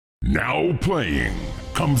Now playing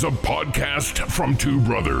comes a podcast from two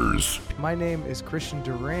brothers My name is Christian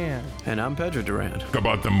Duran. And I'm Pedro Duran.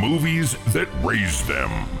 about the movies that raised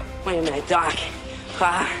them. Wait a minute, Doc.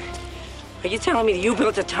 Are you telling me that you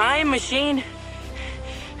built a time machine?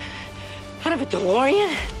 Out of a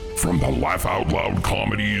DeLorean? From the laugh-out-loud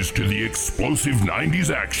comedies to the explosive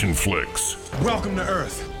 90s action flicks. Welcome to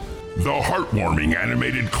Earth. The heartwarming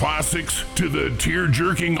animated classics to the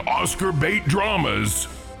tear-jerking Oscar bait dramas.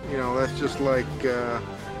 You know, that's just like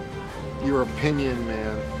your opinion,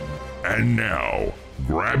 man. And now,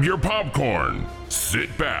 grab your popcorn,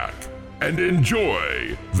 sit back, and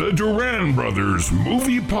enjoy the Duran Brothers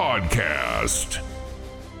Movie Podcast.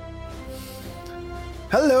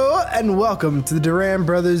 Hello and welcome to the Duran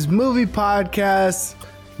Brothers Movie Podcast.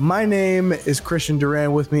 My name is Christian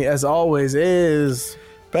Duran. With me, as always, is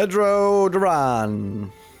Pedro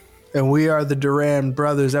Duran. and we are the Duran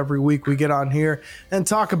Brothers. Every week we get on here and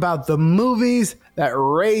talk about the movies that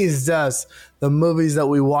raised us, the movies that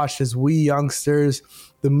we watched as we youngsters,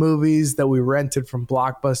 the movies that we rented from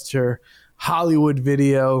Blockbuster, Hollywood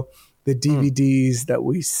Video, the DVDs that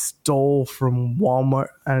we stole from Walmart.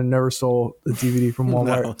 I never stole the DVD from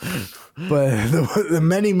Walmart, but the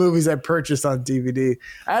many movies I purchased on DVD.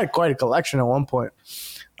 I had quite a collection at one point.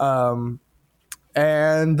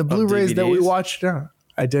 And the Blu-rays that we DVDs? watched.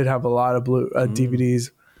 I did have a lot of DVDs.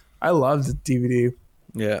 I loved the DVD.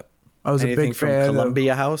 Yeah. I was Anything a big fan from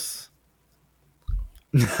Columbia House?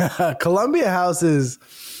 Columbia House is,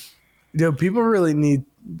 people really need,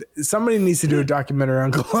 somebody needs to do a documentary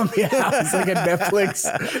on Columbia House, like a Netflix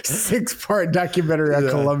 6-part documentary on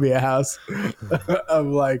Columbia House. Of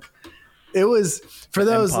like, it was for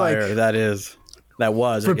those Empire, that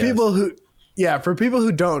was for people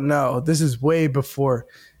who don't know, this is way before,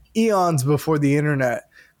 eons before the internet.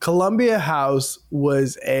 Columbia House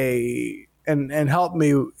was and help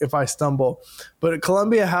me if I stumble, but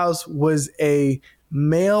Columbia House was a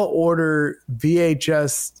mail order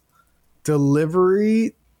VHS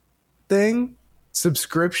delivery thing,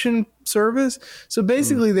 subscription service. So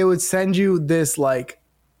basically they would send you this, like,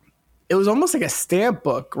 it was almost like a stamp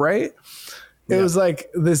book, right? It was like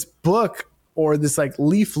this book or this like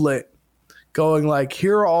leaflet going like,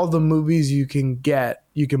 here are all the movies you can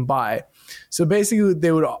buy. So basically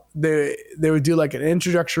they would do like an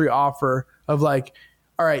introductory offer of like,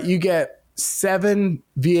 all right, you get 7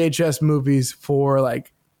 VHS movies for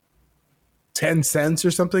like 10 cents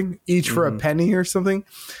or something, each for a penny or something.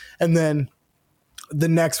 And then the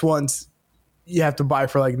next ones you have to buy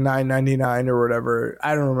for like $9.99 or whatever.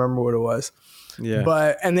 I don't remember what it was.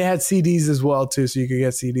 Yeah. And they had CDs as well too, so you could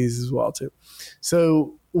get CDs as well too.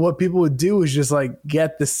 So what people would do is just like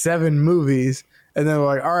get the 7 movies, and then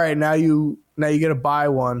like, all right, now you get to buy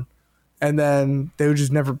one, and then they would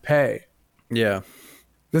just never pay. Yeah.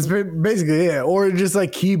 That's basically it. Or just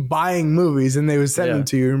like keep buying movies, and they would send them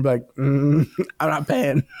to you and be like, I'm not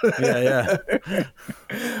paying. Yeah.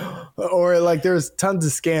 Or like there's tons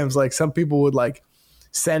of scams. Like some people would like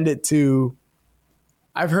send it to,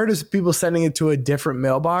 I've heard of people sending it to a different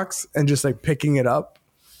mailbox and just like picking it up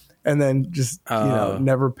and then just,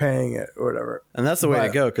 never paying it or whatever. And that's the way to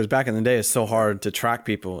go, because back in the day, it's so hard to track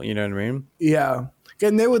people. You know what I mean? Yeah.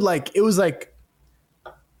 And they would like, it was like,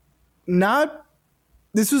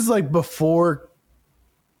 this was like before,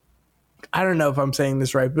 I don't know if I'm saying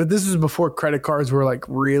this right, but this was before credit cards were like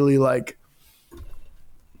really like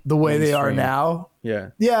the way they are now. Yeah.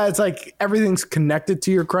 Yeah, it's like everything's connected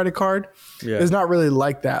to your credit card. Yeah. It's not really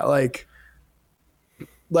like that. Like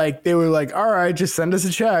they were like, all right, just send us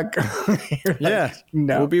a check. Yeah.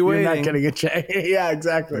 No, we'll be waiting. You're not getting a check. Yeah,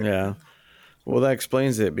 exactly. Yeah. Well, that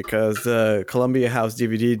explains it, because the Columbia House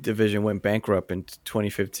DVD division went bankrupt in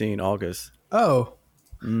 2015, August. Oh.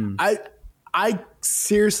 I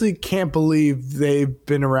seriously can't believe they've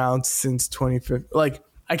been around since 2015. Like,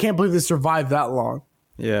 I can't believe they survived that long.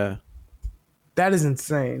 Yeah. That is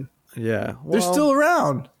insane. Yeah. Well, they're still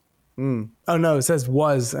around. Oh, no, it says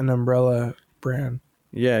was an umbrella brand.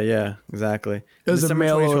 Yeah, exactly. It was a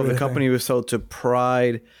mail order. The company was sold to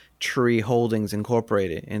Pride Tree Holdings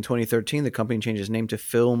Incorporated. In 2013, the company changed its name to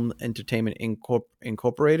Film Entertainment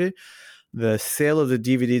Incorporated. The sale of the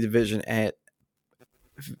DVD division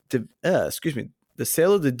the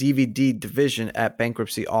sale of the DVD division at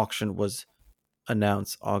bankruptcy auction was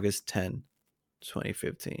announced August 10,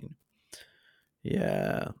 2015.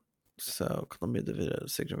 Yeah. So Columbia division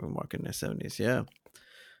significant market in the 70s.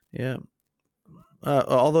 Yeah.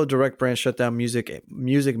 Although Direct Brand shut down music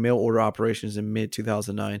mail order operations in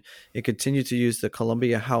mid-2009, it continued to use the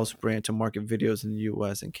Columbia House brand to market videos in the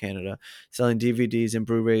U.S. and Canada, selling DVDs and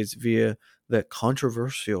Blu-rays via the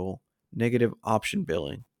controversial negative option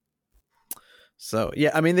billing. So yeah,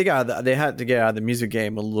 I mean they had to get out of the music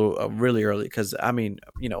game a little really early because I mean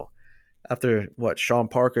after what Sean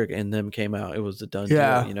Parker and them came out, it was a done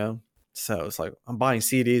deal, So it's like I'm buying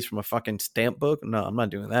CDs from a fucking stamp book. No, I'm not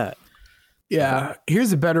doing that. Yeah,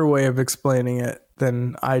 here's a better way of explaining it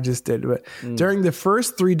than I just did. But during the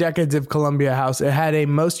first 3 decades of Columbia House, it had a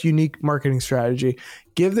most unique marketing strategy: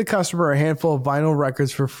 give the customer a handful of vinyl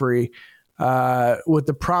records for free, with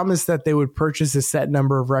the promise that they would purchase a set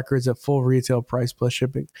number of records at full retail price plus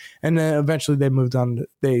shipping. And then eventually they moved on.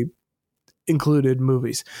 They included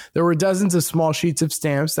movies. There were dozens of small sheets of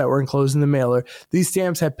stamps that were enclosed in the mailer. These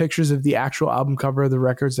stamps had pictures of the actual album cover of the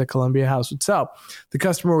records that Columbia House would sell. The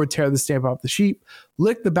customer would tear the stamp off the sheet,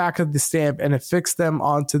 lick the back of the stamp, and affix them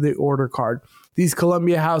onto the order card. These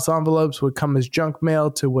Columbia House envelopes would come as junk mail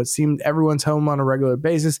to what seemed everyone's home on a regular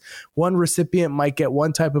basis. One recipient might get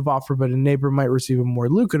one type of offer, but a neighbor might receive a more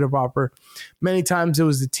lucrative offer. Many times it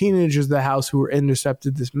was the teenagers of the house who were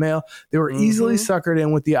intercepted this mail. They were easily suckered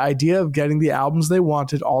in with the idea of getting the albums they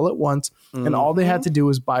wanted all at once, and all they had to do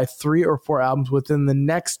was buy 3 or 4 albums within the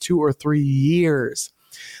next 2 or 3 years.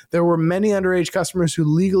 There were many underage customers who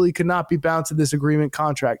legally could not be bound to this agreement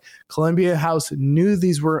contract. Columbia House knew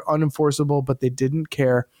these were unenforceable, but they didn't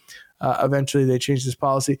care. Eventually, they changed this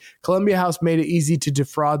policy. Columbia House made it easy to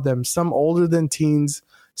defraud them. Some older than teens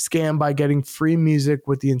scam by getting free music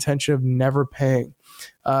with the intention of never paying,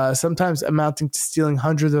 sometimes amounting to stealing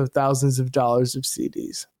hundreds of thousands of dollars of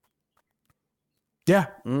CDs. Yeah.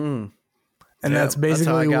 And that's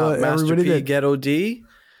basically what everybody did. Ghetto D.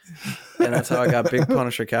 And that's how I got Big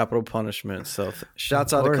Punisher, Capital Punishment. So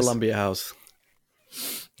shouts out to Columbia House.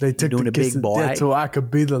 They took the kiss of death so I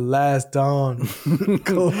could be the last Don.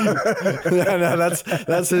 No,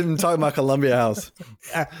 that's him talking about Columbia House.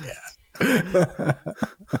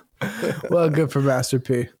 Well, good for Master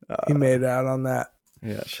P. He made it out on that.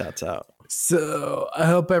 Yeah, shouts out. So I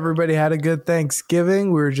hope everybody had a good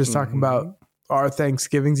Thanksgiving. We were just talking about our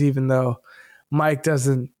Thanksgivings, even though Mike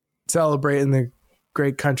doesn't celebrate in the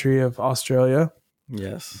great country of Australia.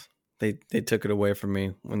 Yes. They took it away from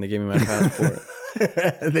me when they gave me my passport.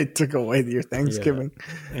 They took away your Thanksgiving.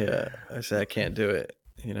 Yeah. I said I can't do it,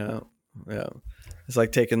 Yeah. It's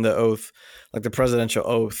like taking the oath, like the presidential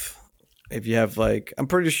oath. If you have I'm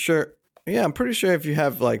pretty sure if you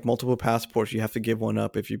have multiple passports, you have to give one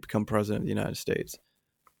up if you become president of the United States.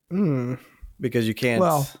 Because you can't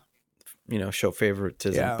show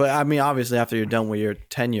favoritism. Yeah. But I mean, obviously after you're done with your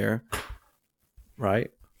tenure, right?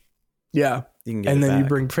 Yeah. You can get and then back. You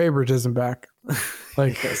bring favoritism back.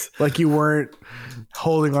 Like you weren't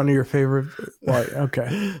holding on to your favorite.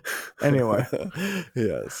 Okay. Anyway.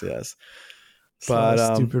 Yes.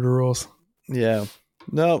 But stupid rules. Yeah.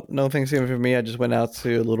 No Thanksgiving for me. I just went out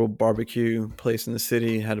to a little barbecue place in the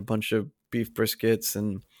city, had a bunch of beef briskets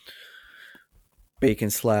and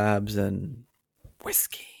bacon slabs and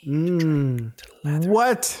whiskey.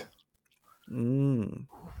 What?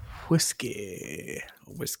 Whiskey.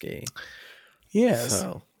 Yes.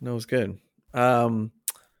 So that was good.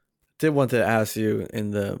 Did want to ask you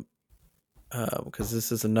in the because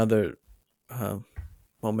this is another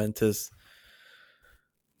momentous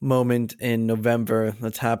moment in November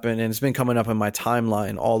that's happened, and it's been coming up in my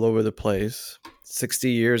timeline all over the place. 60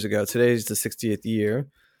 years ago, today's the 60th year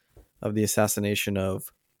of the assassination of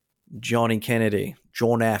Johnny Kennedy,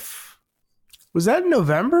 John F. Was that in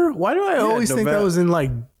November? Why do I always think that was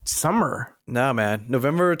in summer? Nah, man.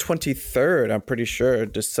 November 23rd, I'm pretty sure.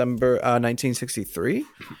 December 1963?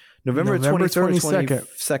 November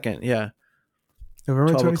 22nd, yeah.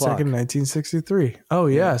 November 22nd, 1963. Oh,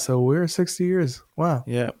 yeah. So we're 60 years. Wow.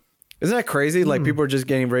 Yeah. Isn't that crazy? People are just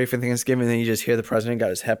getting ready for Thanksgiving, and then you just hear the president got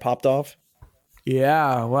his head popped off.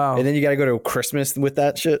 Yeah, wow. And then you got to go to Christmas with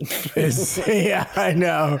that shit. Yeah, I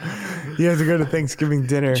know. You have to go to Thanksgiving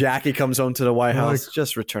dinner. Jackie comes home to the White House.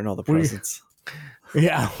 Just return all the presents.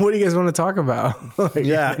 Yeah, what do you guys want to talk about?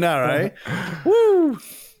 Yeah, no, right? Woo!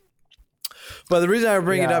 But the reason I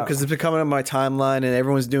bring it up because it's been coming up my timeline, and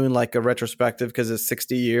everyone's doing a retrospective because it's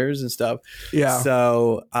 60 years and stuff. Yeah.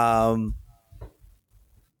 So, have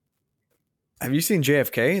you seen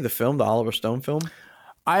JFK, the film, the Oliver Stone film?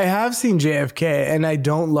 I have seen JFK, and I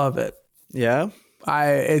don't love it. Yeah?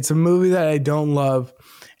 It's a movie that I don't love,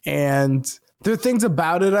 and there are things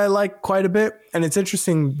about it I like quite a bit. And it's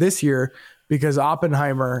interesting this year because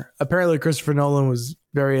Oppenheimer, apparently Christopher Nolan was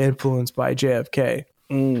very influenced by JFK.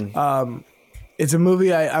 It's a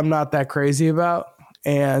movie I'm not that crazy about,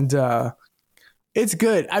 and it's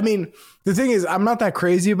good. I mean, the thing is, I'm not that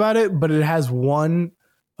crazy about it, but it has one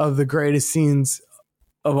of the greatest scenes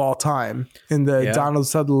of all time in the Donald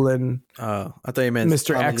Sutherland. I thought you meant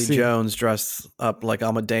Mr. Tommy X Lee Jones dressed up like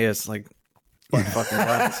Amadeus, butt fucking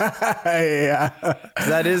guns. Yeah,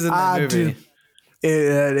 That is in the movie. dude,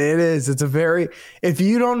 it is. It's a very. If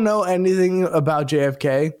you don't know anything about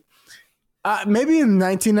JFK, maybe in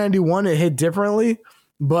 1991 it hit differently,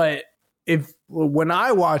 but when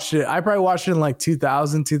I watched it, I probably watched it in like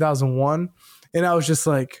 2000, 2001, and I was just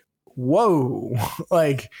like, whoa,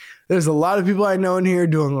 like there's a lot of people I know in here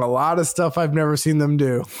doing a lot of stuff I've never seen them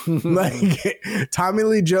do. Like Tommy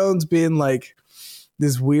Lee Jones being like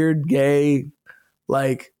this weird gay,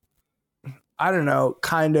 like, I don't know,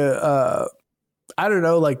 kind of, I don't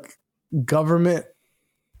know, like government,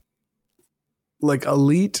 like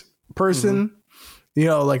elite person, you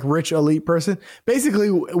know, like rich elite person. Basically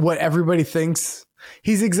what everybody thinks.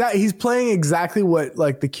 He's playing exactly what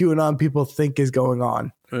like the QAnon people think is going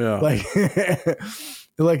on. Yeah. Like,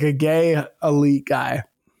 like a gay elite guy.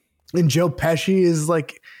 And Joe Pesci is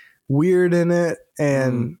like weird in it.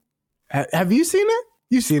 And have you seen it?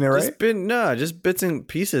 You've seen it, right? Just bits and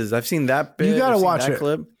pieces. I've seen that bit. You gotta watch that it.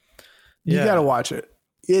 clip. You gotta watch it.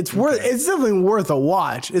 It's definitely worth a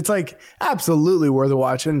watch. It's like absolutely worth a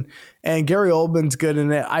watch. And Gary Oldman's good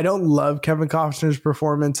in it. I don't love Kevin Costner's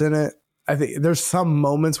performance in it. I think there's some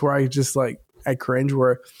moments where I just like, I cringe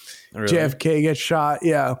where JFK gets shot.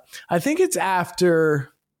 Yeah. I think it's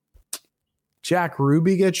after Jack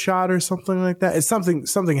Ruby gets shot or something like that. It's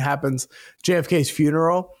something happens. JFK's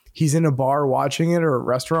funeral. He's in a bar watching it or a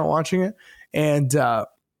restaurant watching it. And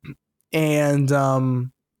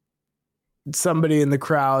somebody in the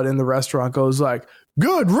crowd in the restaurant goes like,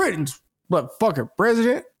 "Good riddance, but fucking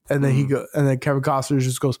president." And then then Kevin Costner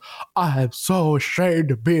just goes, "I am so ashamed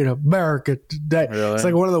to be an American today." Really? It's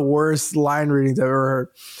like one of the worst line readings I've ever heard.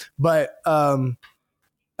 But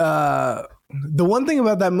the one thing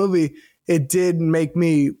about that movie, it did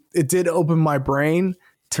open my brain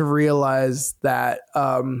to realize that,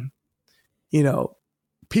 you know,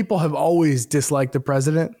 people have always disliked the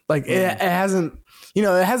president. Like it hasn't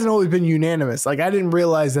always been unanimous. Like I didn't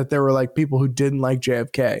realize that there were like people who didn't like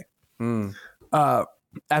JFK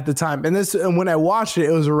at the time. And when I watched it,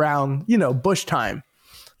 it was around, you know, Bush time.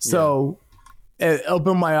 So it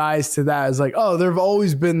opened my eyes to that. It's like, oh, there've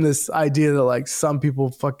always been this idea that like some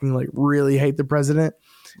people fucking like really hate the president.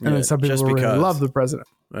 And then some people really love the president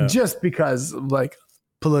just because of like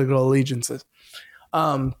political allegiances.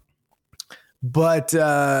 But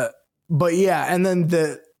yeah. And then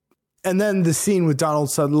the scene with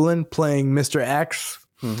Donald Sutherland playing Mr. X,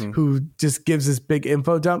 who just gives this big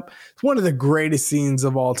info dump. It's one of the greatest scenes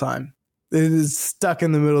of all time. It is stuck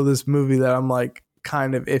in the middle of this movie that I'm like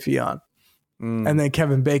kind of iffy on. And then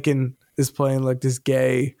Kevin Bacon is playing like this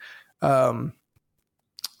gay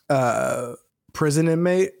prison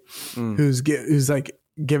inmate who's like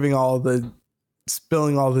spilling all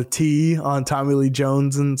the tea on Tommy Lee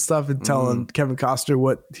Jones and stuff and telling Kevin Costner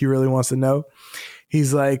what he really wants to know.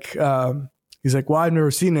 He's like, well, I've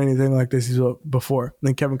never seen anything like this before. And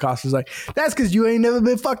then Kevin Costner's like, "That's because you ain't never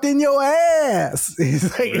been fucked in your ass."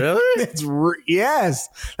 He's like, "Really? Yes,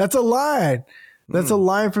 that's a line. That's a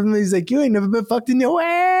line from him." He's like, "You ain't never been fucked in your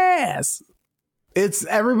ass."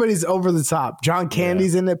 Everybody's over the top. John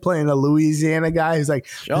Candy's in it playing a Louisiana guy who's like,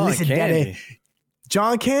 "Listen, Daddy."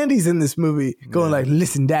 John Candy's in this movie going like,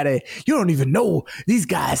 "Listen, Daddy, you don't even know these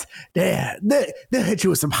guys. They'll hit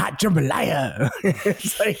you with some hot jambalaya."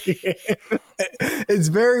 It's like, it's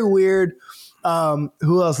very weird.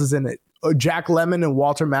 Who else is in it? Jack Lemmon and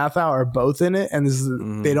Walter Matthau are both in it. And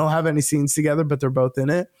they don't have any scenes together, but they're both in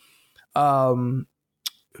it. Who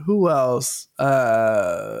else?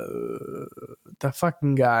 The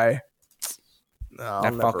fucking guy.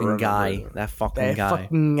 That fucking guy. That fucking guy.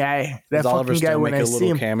 That fucking guy. When I see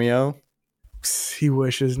him, cameo. He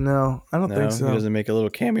wishes. No, I don't think so. He doesn't make a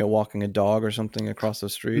little cameo walking a dog or something across the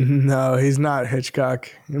street. No, he's not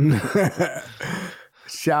Hitchcock.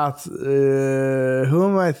 Shouts. Who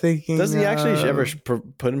am I thinking? Does he actually ever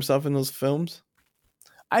put himself in those films?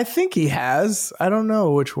 I think he has. I don't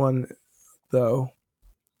know which one though.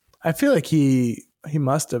 I feel like he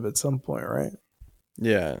must have at some point, right?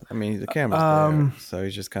 Yeah, I mean, the camera's there, so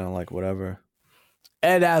he's just kind of like whatever.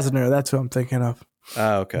 Ed Asner, that's who I'm thinking of.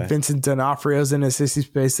 Oh, okay. Vincent D'Onofrio's in it. Sissy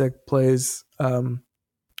Spacek plays,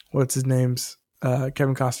 what's his name's?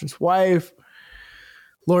 Kevin Costner's wife.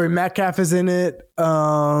 Laurie Metcalf is in it.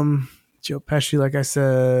 Joe Pesci, like I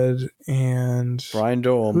said, and Brian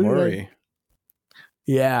Doyle Murray.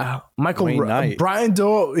 Yeah, Brian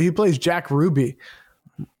Doyle. He plays Jack Ruby.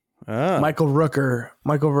 Michael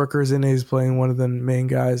Rooker's in it. He's playing one of the main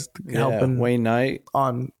guys helping Wayne Knight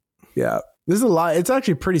on. Yeah, this is a lot. It's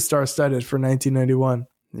actually pretty star-studded for 1991.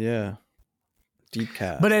 Yeah, deep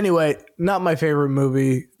cast. But anyway, not my favorite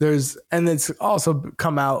movie. And it's also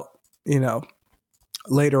come out,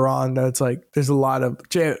 later on that it's like there's a lot of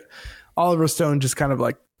Oliver Stone just kind of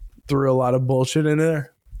like threw a lot of bullshit in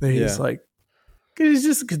there. And he's like, he's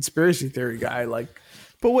just a conspiracy theory guy. Like,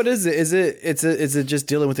 but what is it? Is it just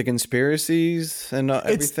dealing with the conspiracies and not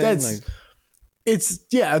everything? It's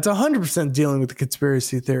 100% dealing with the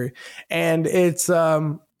conspiracy theory, and it's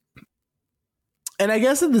and I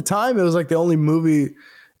guess at the time it was like the only movie.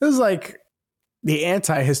 It was like the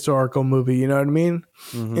anti-historical movie, you know what I mean?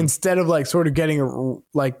 Mm-hmm. Instead of like sort of getting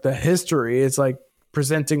like the history, it's like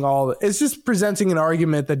presenting it's just presenting an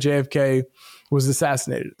argument that JFK was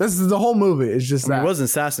assassinated. This is the whole movie. It's just that he wasn't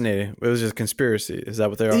assassinated. It was just conspiracy. Is that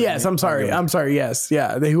what they're? Yes, I'm sorry. Yes,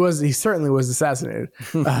 yeah. He certainly was assassinated.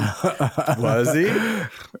 Was he?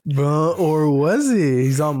 Or was he?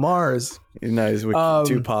 He's on Mars. No, he's with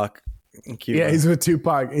Tupac. Yeah, he's with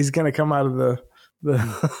Tupac. He's gonna come out of the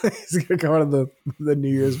New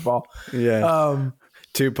Year's ball. Yeah.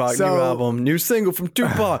 Tupac, new album, new single from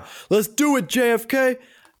Tupac. Let's do it, JFK.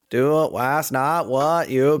 Do it. That's not what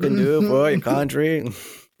you can do for your country.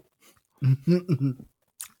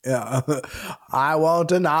 Yeah. I won't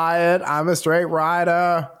deny it. I'm a straight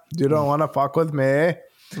rider. You don't want to fuck with me.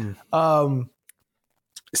 But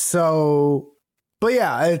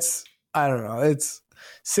yeah, I don't know. It's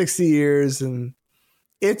 60 years and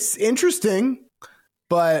it's interesting,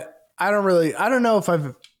 but I don't know if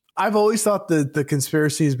I've always thought that the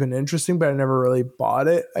conspiracy has been interesting, but I never really bought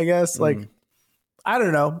it, I guess. Like, I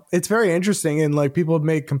don't know. It's very interesting and like people have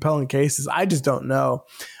made compelling cases. I just don't know.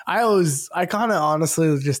 I kind of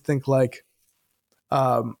honestly just think like,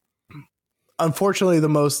 unfortunately the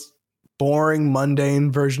most boring,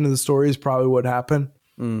 mundane version of the story is probably what happened.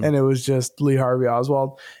 And it was just Lee Harvey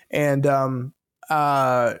Oswald. And,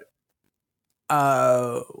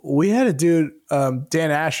 we had a dude,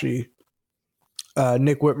 Dan Ashley,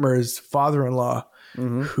 Nick Whitmer's father-in-law,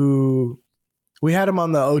 who we had him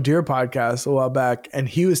on the Oh Dear podcast a while back, and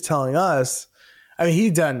he was telling us, I mean,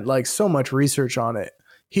 he'd done like so much research on it.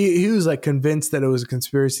 He was like convinced that it was a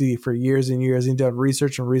conspiracy for years and years. He'd done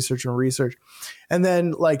research and research and research. And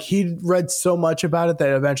then like he'd read so much about it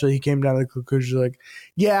that eventually he came down to the conclusion like,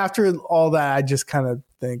 yeah, after all that, I just kind of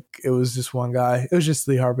think it was just one guy. It was just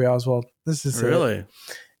Lee Harvey Oswald. This is really it.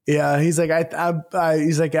 Yeah, he's like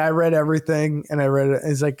I read everything and I read it.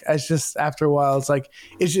 It's like it's just after a while, it's like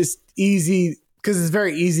it's just easy because it's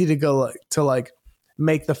very easy to go to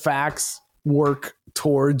make the facts work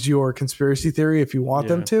towards your conspiracy theory if you want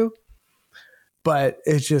them to. But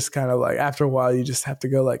it's just kind of like after a while, you just have to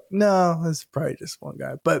go like, no, it's probably just one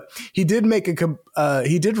guy. But he did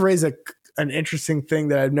he did raise an interesting thing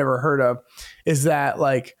that I've never heard of, is that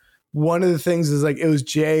like. One of the things is like it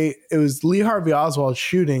was Lee Harvey Oswald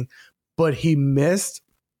shooting, but he missed.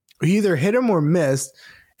 He either hit him or missed,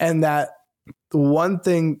 and that the one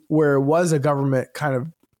thing where it was a government kind of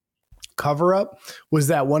cover up was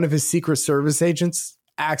that one of his Secret Service agents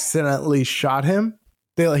accidentally shot him.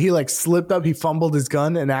 He like slipped up, he fumbled his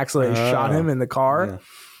gun and accidentally shot him in the car. Yeah.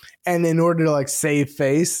 And in order to like save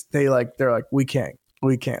face, they're like we can't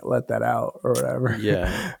let that out or whatever.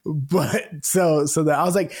 Yeah. But so that I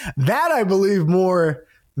was like, that I believe more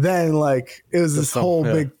than like it was this whole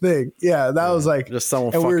big thing. Yeah. That was like just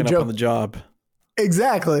someone fucking up on the job.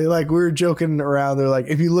 Exactly. Like we were joking around. They're like,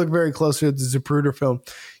 if you look very closely at the Zapruder film,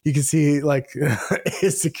 you can see like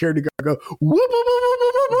his security guard go whoop, whoop, whoop,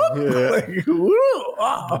 whoop, whoop. Yeah. Like,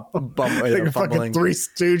 like fucking Three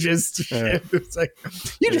Stooges shit. It's like,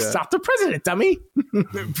 you just stopped the president, dummy.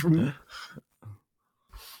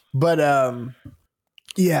 But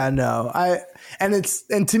yeah, no,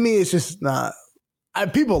 and to me, it's just not.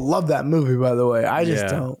 People love that movie, by the way. I just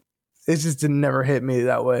don't. It just never hit me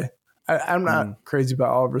that way. I'm not crazy about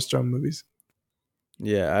Oliver Stone movies.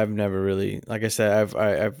 Yeah, I've never really, like I said,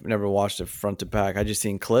 I've never watched it front to back. I just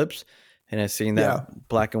seen clips, and I've seen that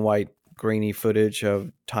black and white grainy footage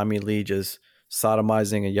of Tommy Lee just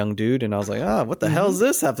sodomizing a young dude, and I was like, what the hell does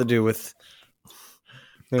this have to do with,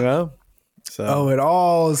 you know? So, it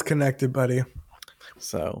all is connected, buddy.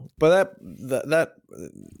 So, but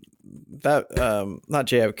that not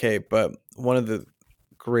JFK, but one of the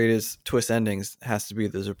greatest twist endings has to be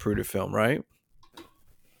the Zapruder film, right?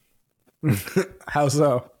 How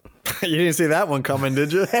so? You didn't see that one coming,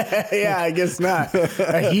 did you? Yeah, I guess not.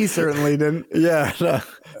 He certainly didn't. Yeah. No.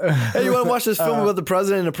 Hey, you want to watch this film about the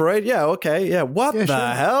president in a parade? Yeah, okay. Yeah. What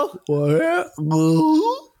the hell? What?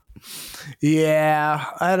 Yeah,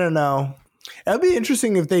 I don't know. It'd be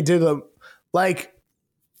interesting if they did this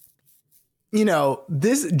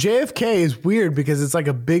JFK is weird because it's like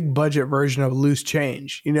a big budget version of Loose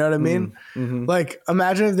Change. You know what I mean? Mm-hmm. Like,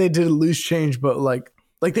 imagine if they did a Loose Change, but like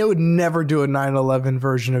Like they would never do a 9/11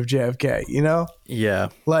 version of JFK, you know? Yeah.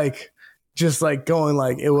 Like just like going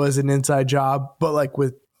like it was an inside job, but like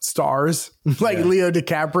with stars like Leo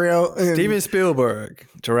DiCaprio and Steven Spielberg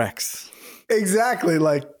directs. Exactly,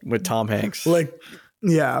 like with Tom Hanks. Like,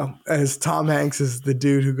 yeah, as Tom Hanks is the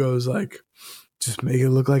dude who goes like, just make it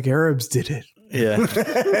look like Arabs did it.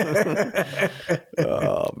 Yeah.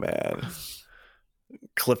 Oh man.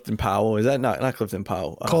 Clifton Powell. Is that not Clifton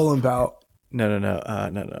Powell? Colin Powell. No.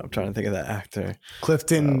 I'm trying to think of that actor.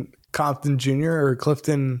 Clifton Compton Jr. or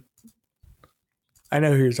Clifton. I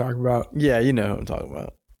know who you're talking about. Yeah, you know who I'm talking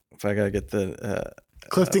about. If I gotta get the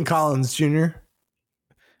Clifton Collins Jr.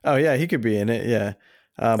 Oh yeah, he could be in it. Yeah.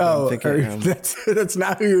 I'm thinking, that's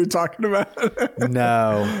not who you're talking about.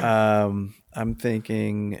 No. I'm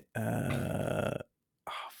thinking.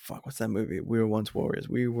 Fuck. What's that movie? We Were Once Warriors.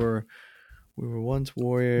 We were once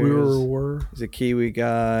warriors. We were. He's a Kiwi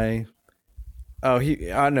guy. Oh,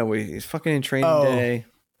 I know. He's fucking in Training Day.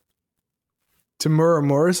 Tamura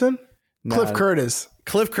Morrison. No, Cliff Curtis.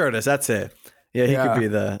 Cliff Curtis. That's it. Yeah, he could be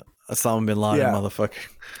the Osama bin Laden motherfucker.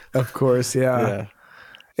 Of course. Yeah.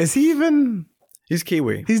 Is he even? He's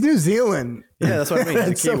Kiwi. He's New Zealand. Yeah, that's what I mean. He's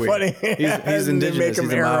That's a Kiwi. so funny. He's indigenous.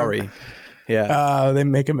 He's a Maori. Yeah. They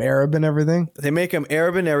make him Arab and everything. They make him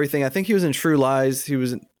Arab and everything. I think he was in True Lies. He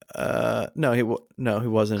was. No, he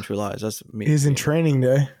wasn't in True Lies. That's me. He's in Training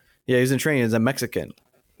Day. Yeah, he's in Training. He's a Mexican.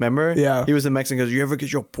 Remember? Yeah. He was a Mexican. Goes, you ever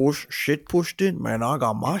get your shit pushed in? Man, I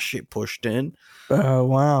got my shit pushed in. Oh,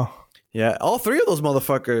 wow. Yeah, all three of those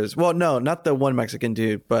motherfuckers. Well, no, not the one Mexican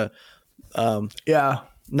dude, but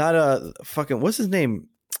not a fucking, what's his name?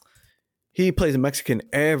 He plays a Mexican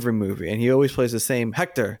every movie, and he always plays the same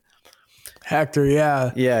Hector. Hector,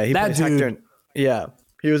 yeah. Yeah, he that plays dude. Hector. Yeah.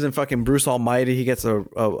 He was in fucking Bruce Almighty. He gets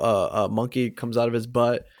a monkey comes out of his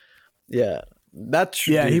butt. Yeah. That's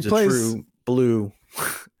he plays a true blue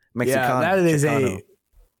Mexican. Yeah, that is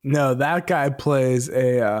Chicano. that guy plays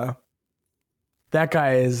that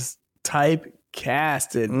guy is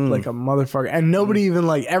typecasted like a motherfucker. And nobody even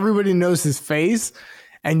like, everybody knows his face.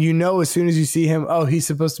 And you know, as soon as you see him, oh, he's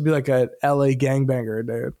supposed to be like a LA gangbanger,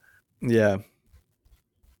 dude. Yeah.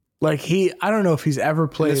 Like I don't know if he's ever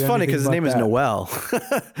played. And it's funny because his name is Noel.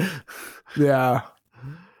 Yeah.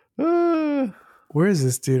 Where is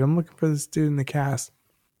this dude? I'm looking for this dude in the cast.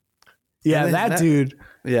 Yeah, that dude.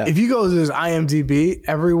 Yeah. If you go to his IMDb,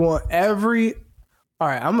 all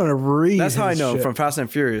right, I'm gonna read. That's how I his know him shit. from Fast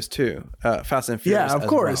and Furious too. Fast and Furious. Yeah, of as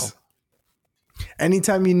course. well.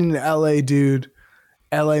 Anytime you need an LA dude,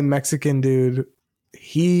 LA Mexican dude,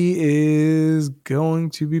 he is going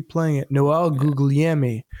to be playing it. Noel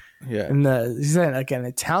Gugliemi. Yeah. And he's like an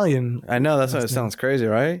Italian. I know, that's why it sounds crazy,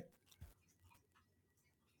 right?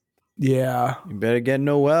 Yeah. You better get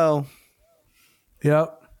Noel.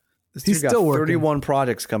 Yep. This He's dude got still working. 31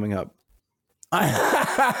 projects coming up.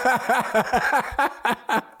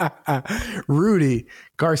 Rudy,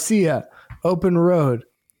 Garcia, Open Road.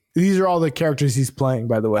 These are all the characters he's playing,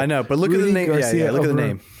 by the way. I know, but look Rudy, at the name. Garcia, Yeah, look at the Open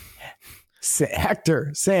name. Road. Hector,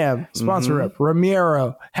 Sam, sponsor rep,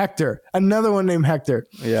 Ramiro, Hector, another one named Hector.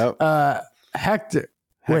 Yeah. Hector.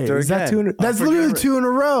 Wait, Hector is that again. two? That's literally two in a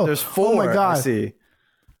row. There's four. Oh my God. I see.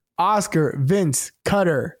 Oscar, Vince,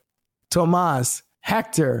 Cutter, Tomas,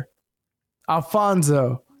 Hector,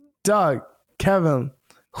 Alfonso, Doug, Kevin,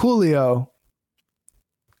 Julio,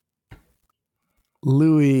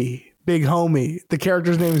 Louis, Big Homie. The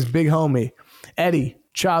character's name is Big Homie. Eddie,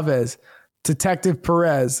 Chavez, Detective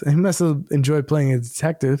Perez. He must have enjoyed playing a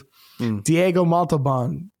detective. Diego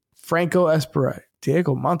Montalban, Franco Esperay.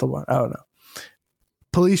 Diego Montalban, I don't know.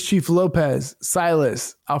 Police Chief Lopez,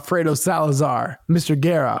 Silas, Alfredo Salazar, Mr.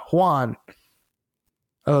 Guerra, Juan.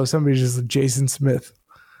 Oh, somebody just Jason Smith.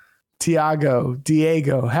 Tiago,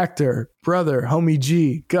 Diego, Hector, Brother, Homie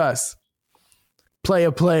G, Gus,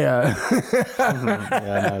 Playa. Yeah,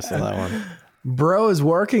 I saw that one. Bro is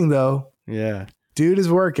working though. Yeah. Dude is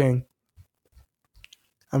working.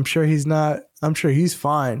 I'm sure he's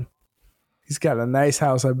fine. He's got a nice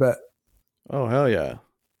house, I bet. Oh, hell yeah.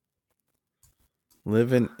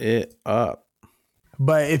 Living it up.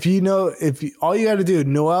 But all you got to do,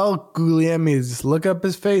 Noel Gugliemi, is just look up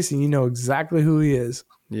his face and you know exactly who he is.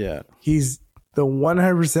 Yeah. He's the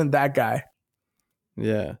 100% that guy.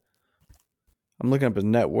 Yeah. I'm looking up his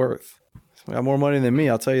net worth. He's got more money than me,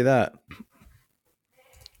 I'll tell you that.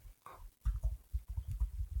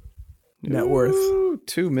 Net worth.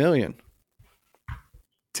 $2 million.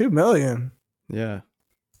 $2 million. Yeah.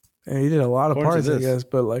 And he did a lot of According to parts, I this. guess.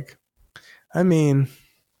 But like, I mean,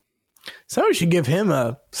 somebody should give him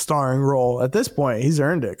a starring role at this point. He's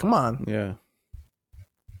earned it. Come on. Yeah.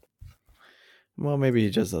 Well, maybe he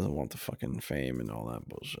just doesn't want the fucking fame and all that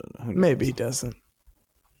bullshit. Maybe he doesn't.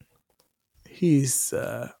 He's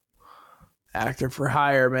actor for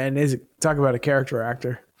hire, man. Talk about a character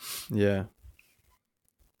actor. Yeah.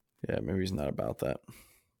 Yeah, maybe he's not about that.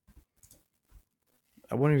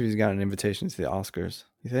 I wonder if he's got an invitation to the Oscars.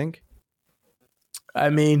 You think? I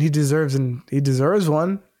mean, he deserves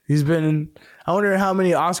one. He's been in, I wonder how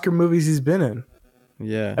many Oscar movies he's been in.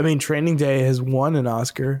 Yeah. I mean, Training Day has won an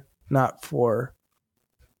Oscar, not for,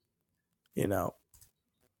 he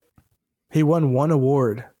won one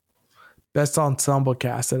award. Best ensemble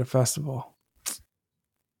cast at a festival.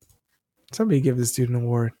 Somebody give this dude an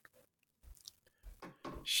award.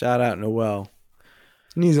 Shout out Noel.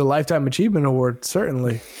 He needs a Lifetime Achievement Award,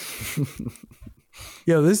 certainly.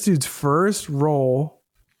 Yo, this dude's first role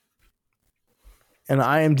in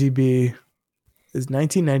IMDb is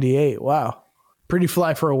 1998. Wow. Pretty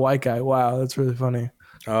fly for a white guy. Wow, that's really funny.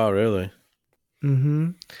 Oh, really?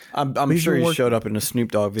 Mm-hmm. I'm sure he showed up in a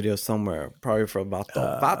Snoop Dogg video somewhere, probably for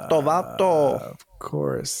Vato. Vato. Of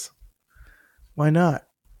course. Why not?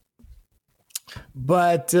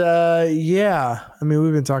 But yeah, I mean,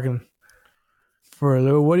 we've been talking for a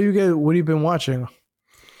little. What have you been watching?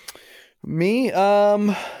 Me, I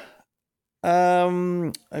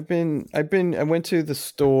went to the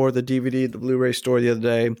store, the DVD, the Blu-ray store the other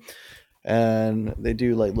day, and they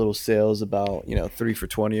do like little sales about 3 for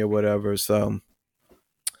 $20 or whatever. So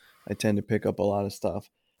I tend to pick up a lot of stuff.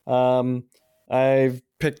 I've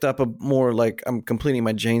picked up I'm completing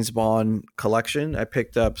my James Bond collection. I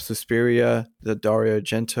picked up Suspiria, the Dario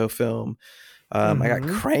Argento film. I got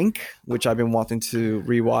Crank, which I've been wanting to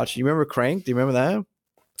rewatch. You remember Crank? Do you remember that?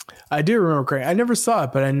 I do remember Crank. I never saw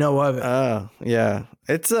it, but I know of it. Yeah.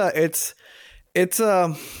 It's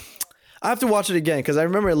I have to watch it again because I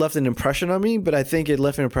remember it left an impression on me, but I think it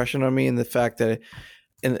left an impression on me in the fact that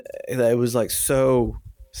it was like so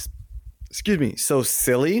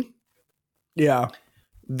silly. Yeah.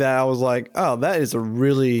 That I was like, oh, that is a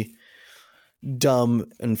really dumb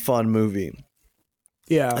and fun movie.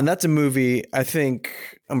 Yeah. And that's a movie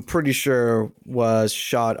I'm pretty sure was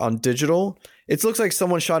shot on digital. It looks like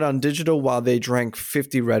someone shot on digital while they drank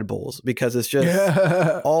 50 Red Bulls because it's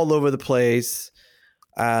just all over the place.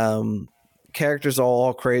 Characters are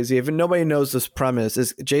all crazy. If nobody knows this premise,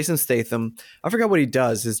 is Jason Statham. I forgot what he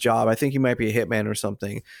does, his job. I think he might be a hitman or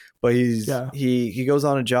something. But he goes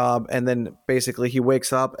on a job and then basically he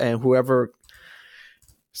wakes up and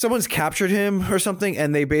someone's captured him or something,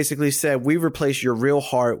 and they basically said, we replace your real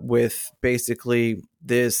heart with basically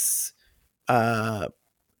this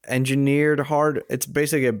engineered heart. It's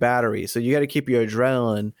basically a battery. So you got to keep your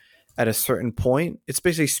adrenaline at a certain point. It's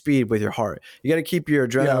basically speed with your heart. You got to keep your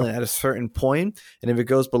adrenaline at a certain point, and if it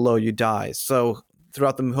goes below, you die. So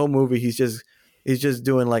throughout the whole movie, he's just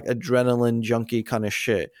doing like adrenaline junkie kind of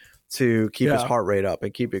shit to keep his heart rate up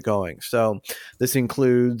and keep it going. So this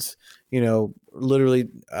includes, literally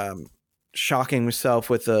shocking himself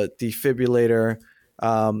with a defibrillator.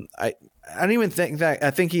 I don't even think that.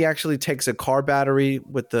 I think he actually takes a car battery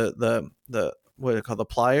with the what are they called, the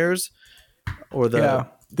pliers or the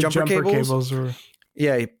jumper cables.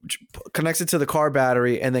 He connects it to the car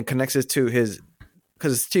battery and then connects it to his,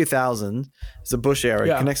 because it's 2000, it's a bush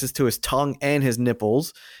area. Connects it to his tongue and his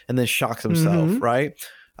nipples and then shocks himself. Right.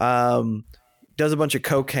 Does a bunch of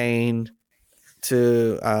cocaine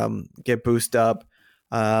to get boosted up,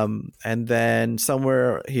 and then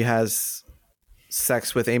somewhere he has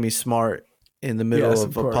sex with Amy Smart in the middle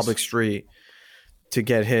of a public street to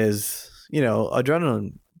get his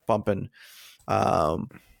adrenaline bumping. And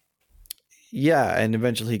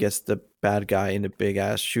eventually he gets the bad guy in a big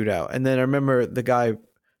ass shootout. And then I remember the guy,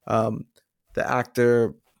 the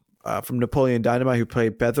actor from Napoleon Dynamite who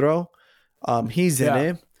played Pedro, he's in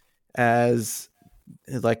it as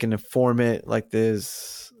like an informant, like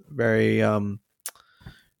this very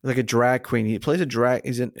like a drag queen. He plays a drag.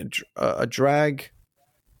 He's in a drag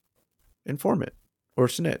informant or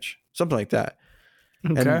snitch, something like that.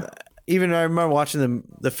 Okay. And even I remember watching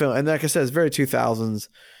the film, and like I said, it's very 2000s.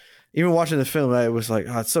 Even watching the film, it was like,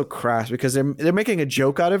 oh, it's so crass because they're making a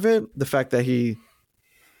joke out of it. The fact that he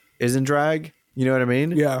is in drag, you know what I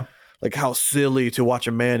mean? Yeah. Like how silly to watch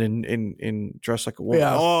a man in dress like a woman.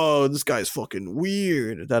 Yeah. Oh, this guy's fucking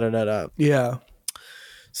weird. Da da da da. Yeah.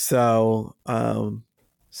 So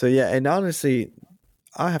yeah, and honestly,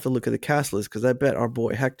 I have to look at the cast list because I bet our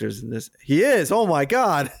boy Hector's in this. He is. Oh my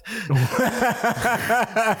god.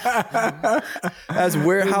 As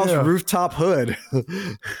Warehouse Rooftop Hood.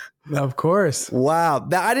 Of course. Wow,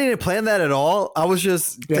 I didn't plan that at all. I was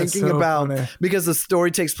just That's thinking so about funny. because the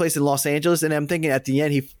story takes place in Los Angeles, and I'm thinking at the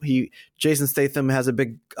end, he Jason Statham has a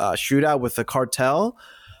big shootout with the cartel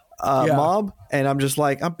mob, and I'm just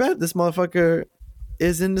like, I bet this motherfucker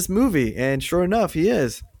is in this movie, and sure enough, he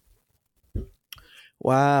is.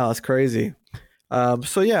 Wow, that's crazy.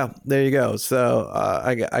 So yeah, there you go. So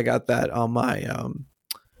I got that on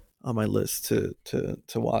my list to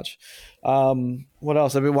watch. What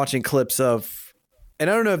else? I've been watching clips of, and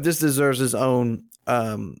I don't know if this deserves its own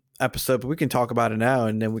episode, but we can talk about it now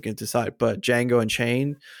and then we can decide. But Django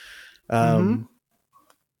Unchained. Yeah,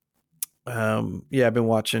 I've been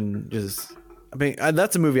watching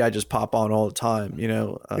that's a movie I just pop on all the time, you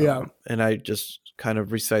know. And I just kind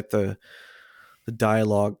of recite the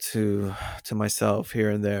dialogue to myself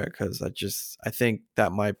here and there because I think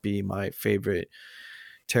that might be my favorite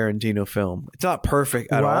Tarantino film. It's not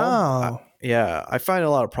perfect at all. I find a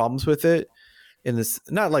lot of problems with it in this,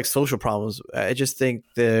 not like social problems. I just think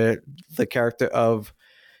the character of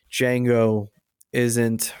Django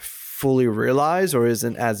isn't fully realized or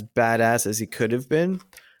isn't as badass as he could have been.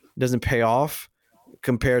 It doesn't pay off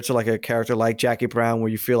compared to like a character like Jackie Brown, where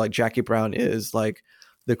you feel like Jackie Brown is like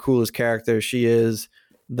the coolest character. She is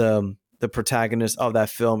the protagonist of that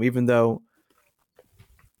film, even though,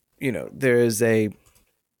 you know,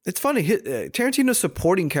 it's funny. Tarantino's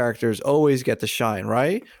supporting characters always get the shine,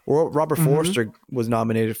 right? Robert Forster was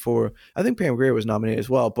nominated for. I think Pam Grier was nominated as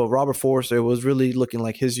well, but Robert Forster was really looking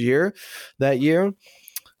like his year that year.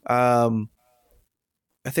 I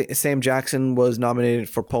think Sam Jackson was nominated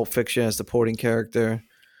for Pulp Fiction as supporting character.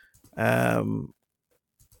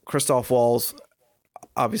 Christoph Waltz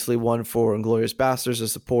obviously won for Inglourious Basterds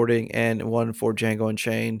as supporting, and won for Django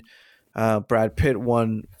Unchained. Brad Pitt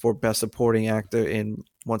won for Best Supporting Actor in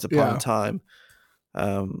Once Upon a Time.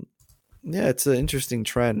 It's an interesting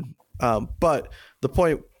trend. But the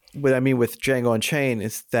point with Django Unchained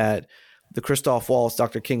is that the Christoph Waltz,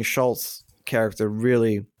 Dr. King Schultz character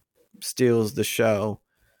really steals the show.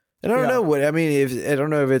 And I don't know I don't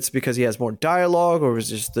know if it's because he has more dialogue or if it's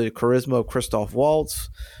just the charisma of Christoph Waltz.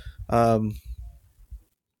 It's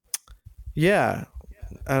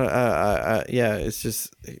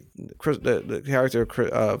just the character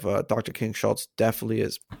of Dr. King Schultz definitely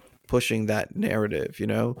is pushing that narrative, you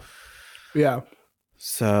know? Yeah.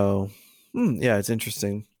 So, it's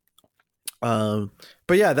interesting. But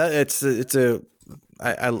yeah, it's a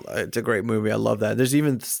great movie. I love that. There's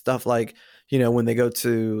even stuff like, you know, when they go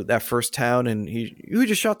to that first town and who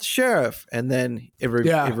just shot the sheriff, and then it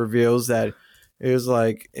reveals that it was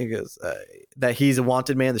like that he's a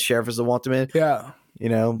wanted man. The sheriff is a wanted man. Yeah. You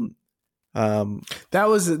know,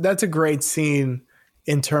 that's a great scene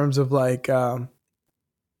in terms of like,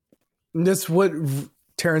 that's what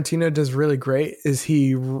Tarantino does really great is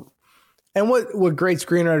what great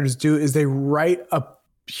screenwriters do is they write a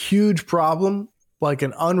huge problem, like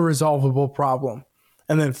an unresolvable problem,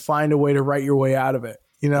 and then find a way to write your way out of it.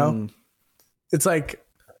 You know, it's like,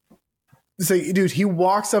 dude, he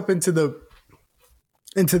walks up into the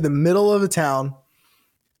middle of the town,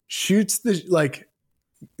 shoots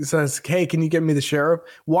says, "Hey, can you get me the sheriff?"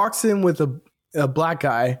 Walks in with a black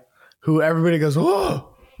guy who everybody goes,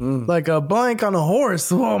 "Oh, like a blank on a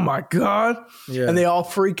horse. Oh my God." Yeah. And they all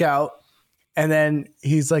freak out. And then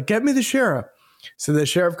he's like, "Get me the sheriff." So the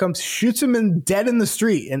sheriff comes, shoots him dead in the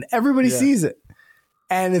street, and everybody sees it.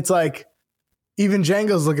 And it's like, even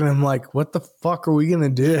Django's looking at him like, what the fuck are we going to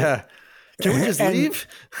do? Yeah. Can we just leave?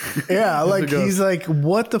 Yeah. Like, he's like,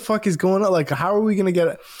 what the fuck is going on? Like, how are we going to get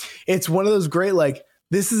it? It's one of those great, like,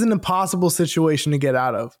 this is an impossible situation to get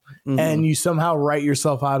out of. And you somehow write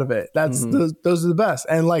yourself out of it. That's those are the best.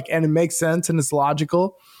 And like, and it makes sense and it's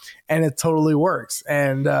logical and it totally works.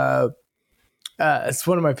 And it's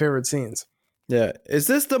one of my favorite scenes. Yeah. Is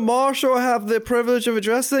this the marshal I have the privilege of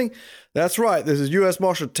addressing? That's right. This is U.S.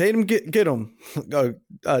 Marshal Tatum Gillum.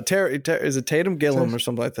 Is it Tatum Gillum or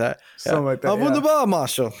something like that? Something like that. I'm on the bar,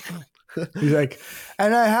 Marshal. He's like,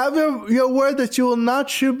 and I have your word that you will not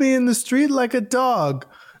shoot me in the street like a dog.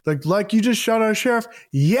 Like you just shot our sheriff.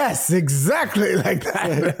 Yes, exactly like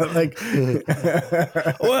that.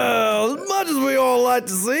 Well, as much as we all like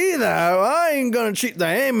to see that, I ain't gonna cheat the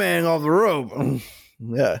hangman off the rope.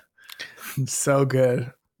 Yeah. So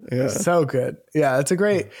good. Yeah. So good. Yeah, it's a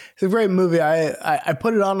great movie. I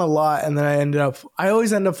put it on a lot and then I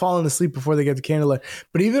always end up falling asleep before they get to candlelight.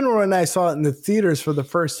 But even when I saw it in the theaters for the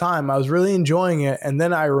first time, I was really enjoying it. And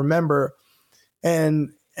then I remember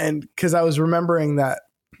and because I was remembering that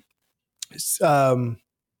I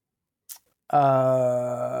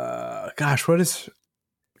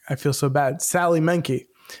feel so bad. Sally Menke.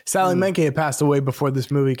 Sally Menke had passed away before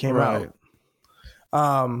this movie came out.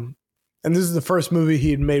 And this is the first movie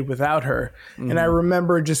he had made without her. And I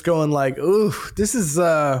remember just going like, ooh, this is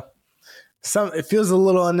it feels a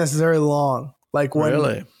little unnecessarily long. Like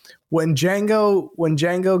when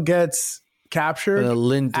Django gets captured, the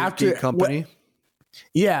Lynn Dickey company.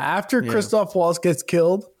 After Christoph Waltz gets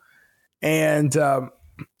killed, and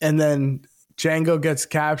then Django gets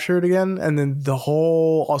captured again, and then the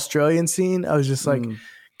whole Australian scene, I was just like,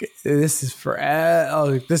 this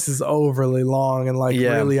is overly long and like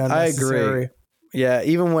really unnecessary. I agree. Yeah,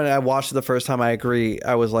 even when I watched it the first time, I agree.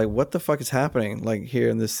 I was like, what the fuck is happening like here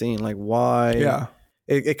in this scene? Like why? Yeah.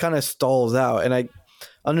 It kind of stalls out. And I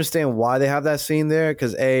understand why they have that scene there,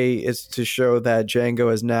 because A, it's to show that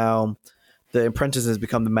Django is now, the apprentice has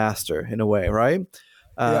become the master in a way, right?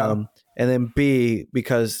 And then B,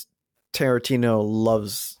 because Tarantino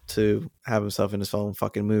loves to have himself in his own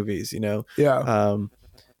fucking movies, you know? Yeah.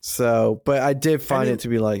 So, but I did find it to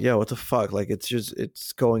be like, yo, what the fuck? Like,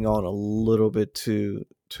 it's going on a little bit too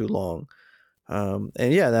long. And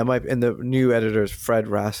yeah, that might, and the new editor is Fred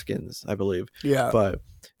Raskins, I believe. Yeah. But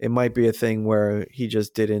it might be a thing where they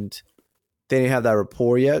didn't have that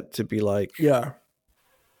rapport yet to be like, more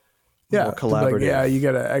collaborative.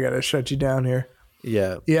 Like, I gotta shut you down here.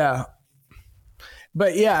 Yeah. Yeah.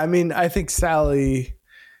 But yeah, I mean, I think Sally,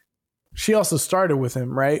 she also started with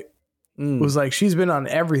him, right? It was like, she's been on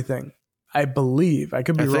everything, I believe. I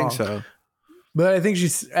could be wrong. I think so. But I think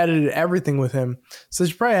she's edited everything with him. So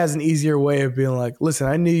she probably has an easier way of being like, listen,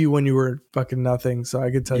 I knew you when you were fucking nothing, so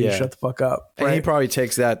I could tell you shut the fuck up. Right? And he probably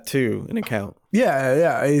takes that too in account.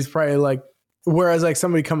 Yeah. He's probably like, whereas like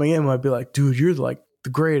somebody coming in might be like, dude, you're like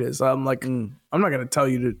the greatest. I'm like, I'm not going to tell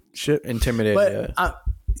you to shit. Intimidate. But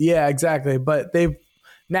yeah, exactly. But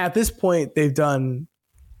now at this point, they've done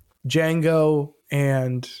Django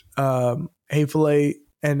and Hateful Eight,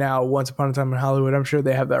 and now Once Upon a Time in Hollywood. I'm sure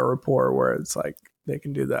they have that rapport where it's like they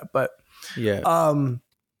can do that. But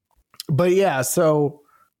so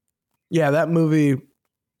that movie,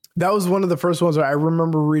 that was one of the first ones where I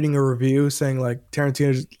remember reading a review saying like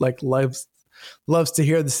Tarantino like loves to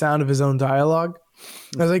hear the sound of his own dialogue.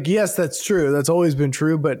 I was like, yes, that's true. That's always been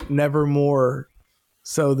true, but never more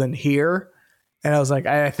so than here. And I was like,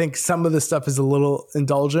 I think some of the stuff is a little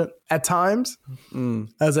indulgent at times. I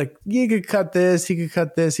was like, you could cut this, he could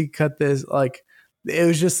cut this, he could cut this. Like, it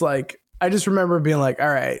was just like, I just remember being like, all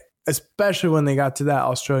right, especially when they got to that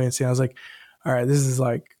Australian scene, I was like, all right, this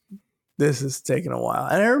is taking a while.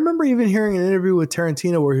 And I remember even hearing an interview with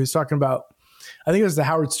Tarantino where he was talking about, I think it was the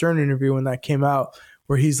Howard Stern interview when that came out,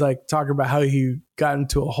 where he's like talking about how he got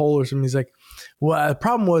into a hole or something. He's like, well, the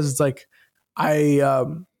problem was, it's like,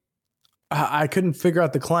 I couldn't figure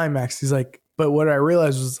out the climax. He's like, but what I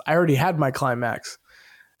realized was I already had my climax.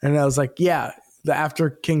 And I was like, yeah, after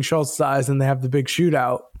King Schultz dies and they have the big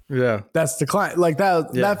shootout. Yeah. That's the climax. Like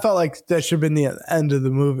that felt like that should have been the end of the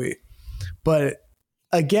movie. But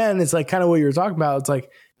again, it's like kind of what you were talking about. It's like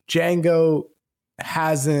Django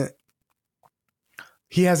hasn't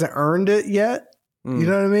earned it yet. You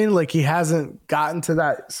know what I mean? Like he hasn't gotten to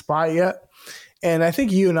that spot yet. And I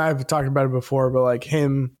think you and I have talked about it before, but like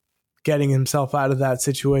him getting himself out of that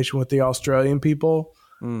situation with the Australian people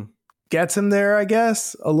gets him there, I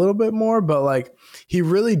guess, a little bit more. But like, he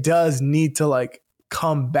really does need to like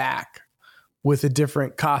come back with a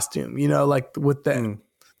different costume, you know, like with the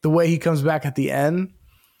way he comes back at the end,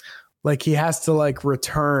 like he has to like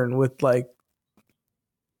return with like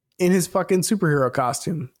in his fucking superhero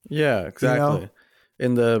costume. Yeah, exactly. You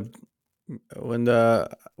know?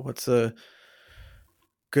 What's a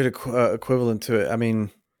good equivalent to it? I mean,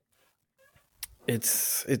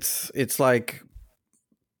 it's like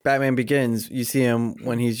Batman Begins. You see him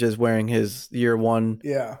when he's just wearing his year one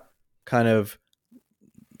kind of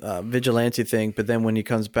vigilante thing, but then when he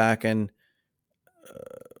comes back and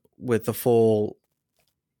with the full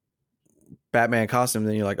Batman costume,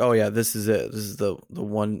 then you're like, oh yeah, this is it. This is the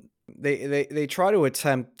one. They try to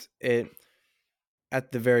attempt it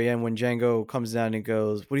at the very end when Django comes down and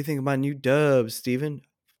goes, what do you think of my new dubs, Steven?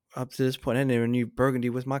 Up to this point, I never knew burgundy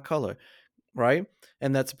was my color. Right?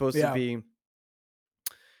 And that's supposed to be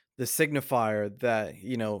the signifier that,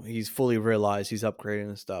 you know, he's fully realized he's upgrading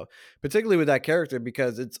and stuff, particularly with that character,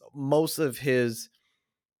 because it's most of his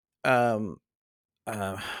how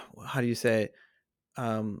do you say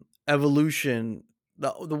evolution.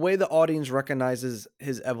 The way the audience recognizes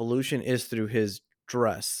his evolution is through his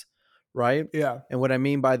dress, right? Yeah. And what I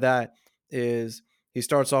mean by that is he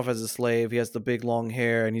starts off as a slave. He has the big long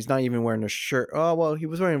hair, and he's not even wearing a shirt. Oh, well, he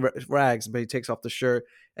was wearing rags, but he takes off the shirt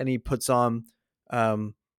and he puts on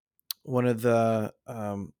one of the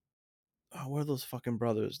what are those fucking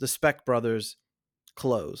brothers? The Speck brothers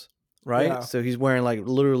clothes, right? Yeah. So he's wearing like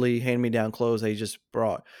literally hand-me-down clothes that he just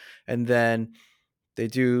brought. And then they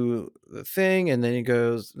do the thing, and then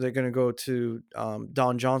they're going to go to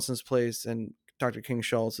Don Johnson's place, and Dr. King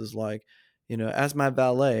Schultz is like, as my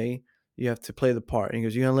valet, you have to play the part. And he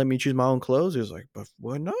goes, you going to let me choose my own clothes? He was like, but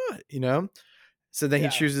why not, So then he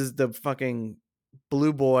chooses the fucking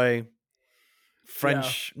blue boy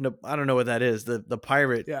French, no, I don't know what that is, the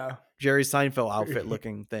pirate Jerry Seinfeld outfit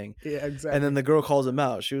looking thing. Yeah, exactly. And then the girl calls him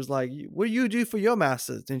out. She was like, what do you do for your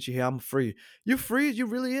masters? Didn't you hear? I'm free. You free? You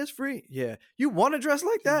really is free? Yeah. You want to dress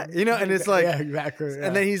like that? And it's like, yeah, exactly. Yeah.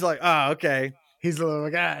 And then he's like, okay. He's a little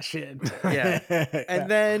like, shit. Yeah. And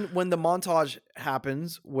then when the montage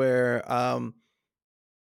happens where,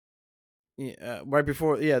 right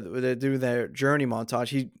before, they do their journey montage,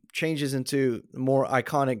 he changes into the more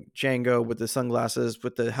iconic Django with the sunglasses,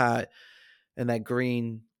 with the hat, and that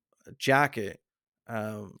green jacket.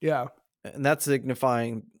 Yeah. And that's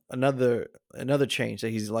signifying another change, that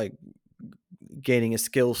he's like gaining a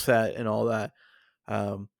skill set and all that.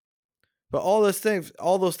 But all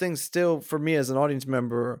those things still, for me as an audience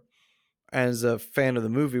member, as a fan of the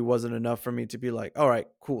movie, wasn't enough for me to be like, all right,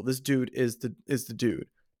 cool, this dude is the dude.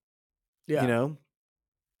 Yeah.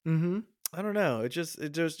 Mm-hmm. I don't know.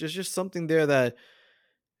 There's just something there that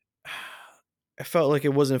I felt like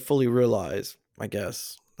it wasn't fully realized, I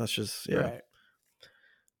guess. That's just Right.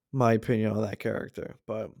 my opinion on that character.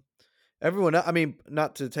 But everyone, I mean,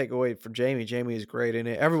 not to take away from Jamie. Jamie is great in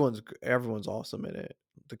it. Everyone's awesome in it.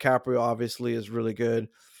 DiCaprio obviously is really good.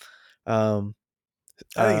 I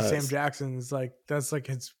think Sam Jackson is that's like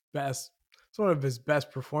his best. It's one of his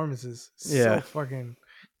best performances. So fucking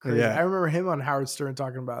crazy. Yeah. I remember him on Howard Stern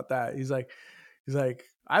talking about that. He's like, I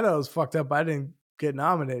thought it was fucked up. I didn't get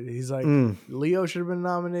nominated. He's like, Leo should have been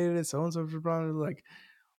nominated. So and so should have been nominated.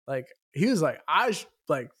 Like he was like,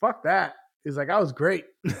 fuck that. He's like, I was great.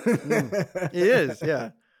 He is, yeah.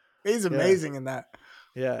 He's amazing in that.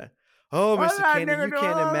 Yeah. Oh, Mr. Candy, you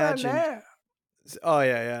can't imagine. Oh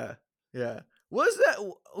yeah. What's that?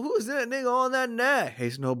 Who is that nigga on that nag? Hey,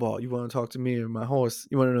 Snowball, you want to talk to me or my horse?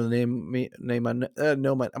 You want to know the name my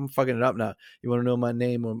I'm fucking it up now. You want to know my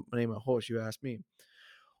name or my name of horse? You ask me.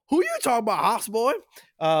 Who you talking about, Hoss boy?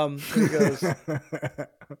 He goes,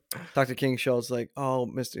 Dr. King Schultz like, oh,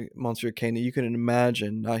 Mr. Monsieur Candy, you couldn't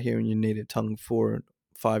imagine not hearing your native tongue for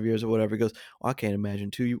 5 years or whatever. He goes, I can't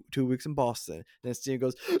imagine 2 weeks in Boston. And then Steve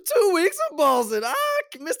goes, 2 weeks in Boston?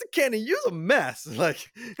 Mr. Kenny, you're a mess.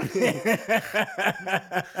 Like,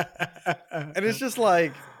 and it's just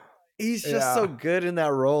like, he's just so good in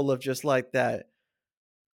that role of just like that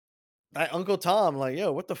Uncle Tom, like,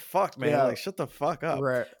 yo, what the fuck, man? Like, shut the fuck up.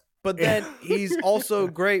 Right. But then he's also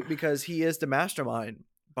great because he is the mastermind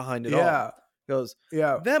behind it all. He goes,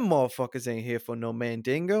 them motherfuckers ain't here for no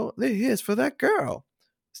mandingo. They're here for that girl.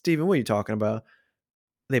 Steven, what are you talking about?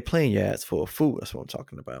 They playing your ass for a fool. That's what I'm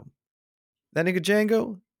talking about. That nigga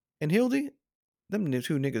Django and Hildy, them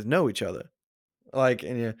two niggas know each other. Like,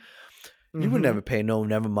 and you would never pay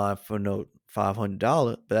never mind for no $500,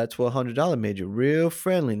 but that $1,200 made you real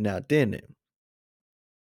friendly now, didn't it?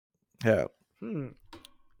 Yeah. He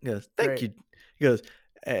goes, thank you. He goes,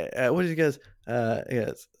 what did he goes? He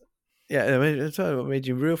goes, yeah, it's what made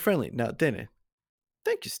you real friendly now, didn't it?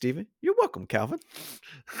 Thank you, Steven. You're welcome, Calvin.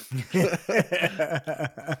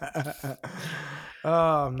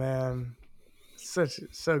 Oh man, so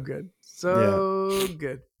good, so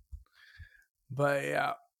good. But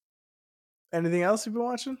yeah, anything else you've been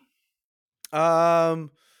watching? I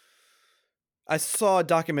saw a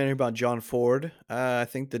documentary about John Ford. I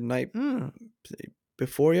think the night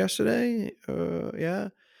before yesterday.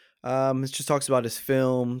 It just talks about his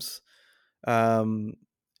films.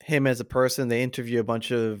 Him as a person. They interview a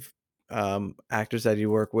bunch of actors that he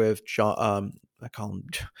worked with. John, I call him,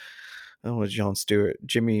 I don't know, John Stewart,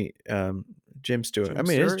 Jim Stewart. I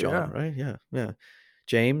mean, it is John, right? Yeah.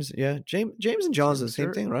 James, James and John's the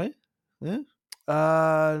same thing, right? Yeah.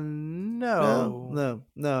 No.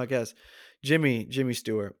 I guess Jimmy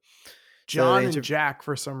Stewart. John and Jack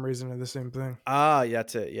for some reason are the same thing. Yeah,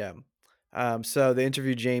 that's it. Yeah. So they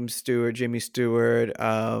interviewed Jimmy Stewart,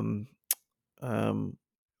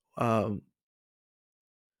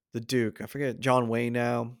 the Duke. I forget John Wayne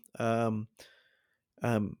now. It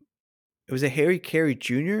was a Harry Carey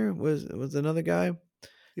Jr. was another guy.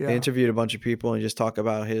 Yeah. They interviewed a bunch of people and just talk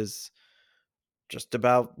about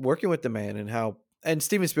about working with the man and how. And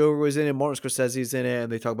Steven Spielberg was in it. Martin Scorsese's in it,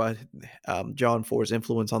 and they talk about John Ford's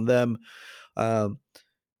influence on them.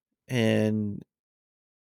 And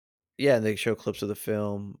yeah, they show clips of the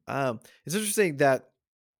film. It's interesting that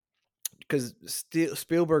because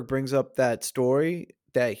Spielberg brings up that story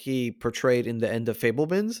that he portrayed in the end of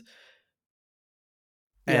Fablemans,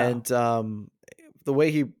 Yeah. and the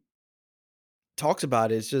way he talks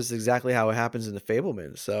about it is just exactly how it happens in the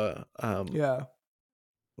Fablemans. So Yeah.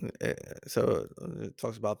 so it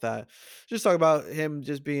talks about that. Just talk about him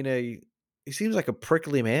just being he seems like a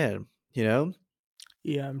prickly man, you know?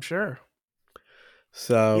 Yeah, I'm sure.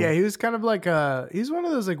 So Yeah, he was kind of like he's one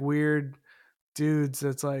of those like weird dudes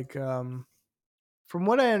that's like from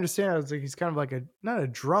what I understand, it's like he's kind of like a not a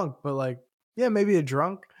drunk, but like yeah, maybe a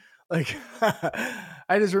drunk. Like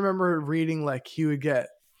I just remember reading like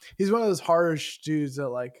he's one of those harsh dudes that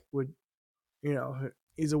like would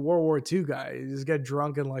he's a World War II guy. He just get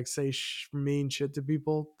drunk and like say mean shit to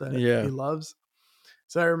people that yeah. he loves.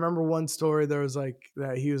 So I remember one story there was like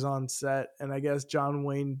that he was on set and I guess John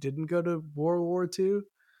Wayne didn't go to World War II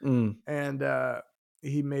Mm, and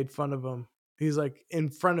he made fun of him. He's like in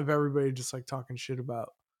front of everybody just like talking shit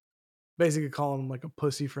about basically calling him like a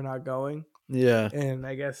pussy for not going. yeah. And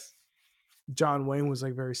I guess John Wayne was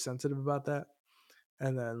like very sensitive about that.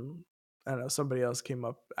 And then I don't know, somebody else came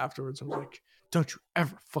up afterwards and was like, don't you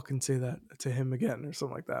ever fucking say that to him again or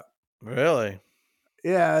something like that. Really?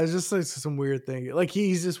 Yeah, it's just like some weird thing. Like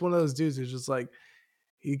he's just one of those dudes who's just like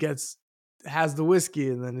he has the whiskey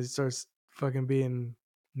and then he starts fucking being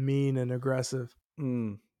mean and aggressive.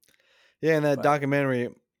 Mm. Yeah, in that But documentary,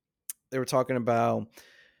 they were talking about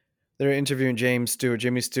they were interviewing Jimmy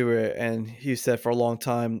Stewart, and he said for a long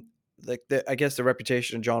time, like I guess the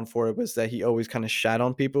reputation of John Ford was that he always kind of shat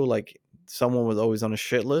on people, like someone was always on a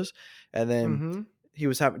shit list, and then mm-hmm. he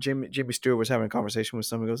was having Jimmy Stewart was having a conversation with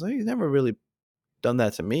someone. He goes, oh, he's never really done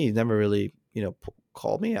that to me. He's never really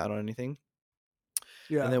called me out on anything.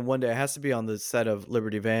 Yeah. And then one day, it has to be on the set of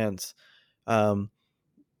Liberty Vans.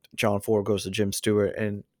 John Ford goes to Jim Stewart,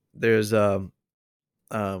 and there's I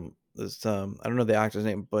don't know the actor's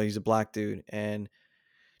name, but he's a black dude, and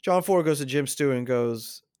John Ford goes to Jim Stewart and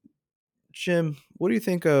goes, Jim, what do you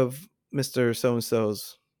think of Mr. So and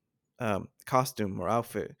so's costume or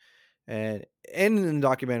outfit? And in the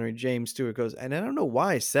documentary, James Stewart goes, and I don't know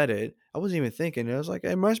why I said it. I wasn't even thinking. I was like, it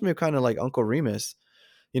reminds me of kind of like Uncle Remus,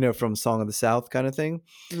 from Song of the South kind of thing.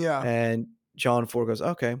 Yeah. And John Ford goes,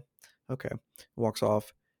 okay, walks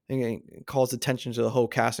off and calls attention to the whole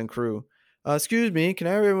cast and crew. Excuse me, can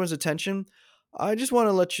I have everyone's attention? I just want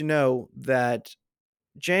to let you know that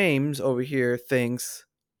James over here thinks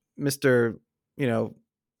Mr.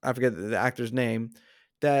 I forget the actor's name,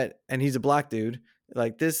 and he's a black dude.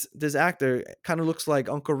 Like this actor kind of looks like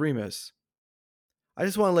Uncle Remus. I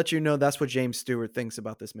just want to let you know that's what James Stewart thinks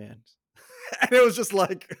about this man. And it was just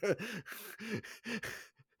like,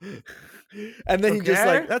 and then he just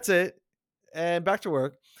like, that's it, and back to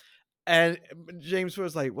work. And James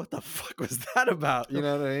was like, what the fuck was that about? You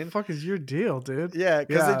know what I mean? What the fuck is your deal, dude? Yeah,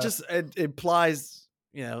 because Yeah. it implies,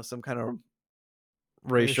 some kind of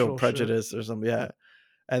racial Racial prejudice or something. Yeah.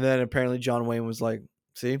 And then apparently John Wayne was like,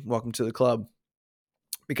 see, welcome to the club.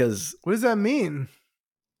 Because What does that mean?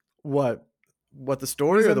 what the What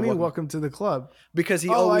story does or that the mean? welcome? Welcome to the club. Because he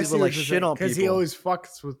I always see would what like you're shit saying. on people. Because he always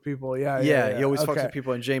fucks with people. Yeah. He always fucks Okay. with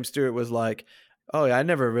people. And James Stewart was like, oh yeah, I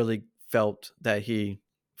never really felt that he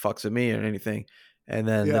fucks with me or anything. And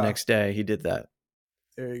then the Yeah. next day he did that.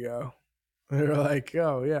 There you go. They're like,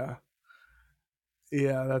 oh yeah.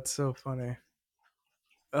 Yeah, that's so funny.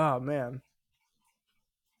 Oh man.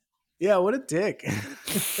 Yeah, what a dick.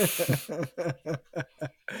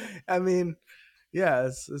 I mean, yeah,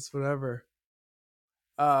 it's whatever.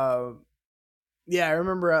 Yeah, I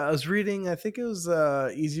remember I was reading, I think it was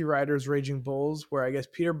Easy Riders Raging Bulls, where I guess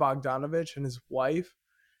Peter Bogdanovich and his wife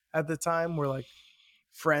at the time were like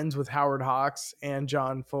friends with Howard Hawks and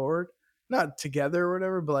John Ford. Not together or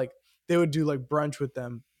whatever, but like they would do like brunch with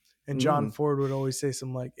them. And John Ford would always say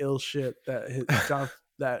some like ill shit that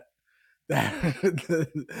that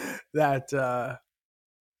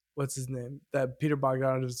what's his name? That Peter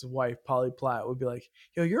Bogdanovich's wife, Polly Platt, would be like,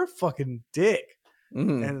 yo, you're a fucking dick.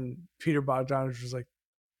 And Peter Bogdanovich was like,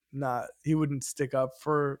 not, he wouldn't stick up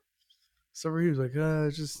for somebody. He was like,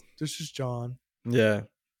 it's just John. Yeah.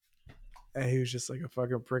 And he was just like a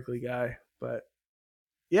fucking prickly guy. But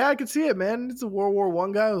yeah, I could see it, man. It's a World War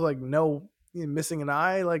I guy with like missing an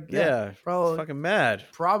eye. Like, Yeah. probably He's fucking mad.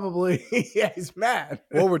 Probably. Yeah, he's mad.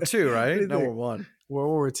 World War II, right? What do you No, think? World War I. World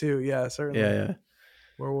War II. Yeah, certainly. Yeah.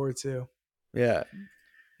 World War II. Yeah.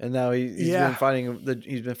 And now he's been fighting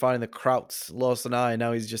the Krauts, lost an eye, and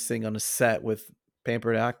now he's just sitting on a set with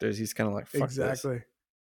pampered actors. He's kind of like, fuck Exactly. this.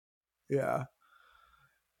 Yeah.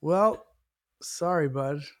 Well, sorry,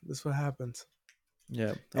 bud. This is what happens.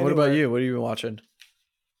 Yeah. Anyway. What about you? What have you been watching?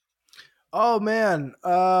 Oh man.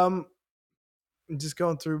 just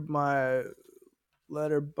going through my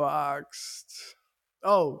Letterboxd.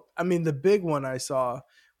 Oh, I mean the big one I saw,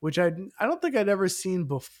 which I don't think I'd ever seen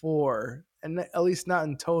before, and at least not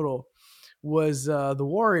in total, was The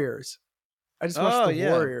Warriors. I just watched Oh, The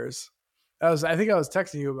yeah. Warriors. I think I was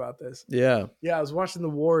texting you about this. Yeah. Yeah, I was watching The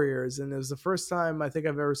Warriors, and it was the first time I think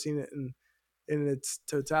I've ever seen it in its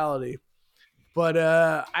totality. But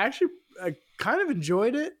I kind of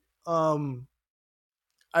enjoyed it.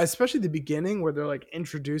 Especially the beginning where they're like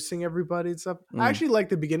introducing everybody and stuff. I actually like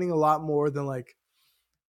the beginning a lot more than like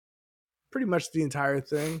pretty much the entire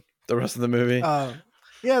thing. The rest of the movie.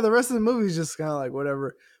 Yeah, the rest of the movie is just kind of like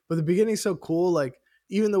whatever. But the beginning's so cool. Like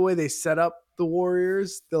even the way they set up the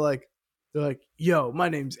Warriors, they're like, "Yo, my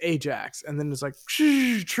name's Ajax," and then it's like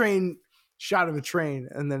train shot of a train,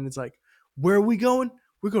 and then it's like, "Where are we going?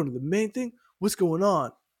 We're going to the main thing. What's going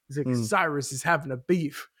on?" He's like, "Cyrus is having a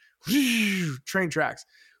beef." Train tracks.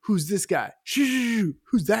 Who's this guy?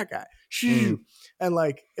 Who's that guy? And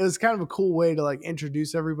like it was kind of a cool way to like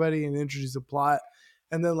introduce everybody and introduce the plot.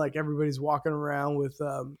 And then like everybody's walking around with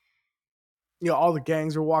all the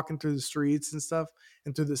gangs are walking through the streets and stuff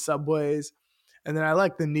and through the subways. And then I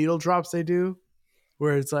like the needle drops they do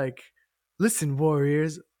where it's like, "Listen,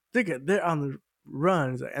 warriors, they're on the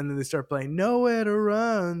run." And then they start playing "Nowhere to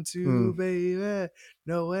Run to, baby,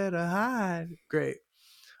 nowhere to hide." Great.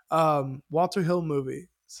 Walter Hill movie.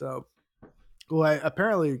 So,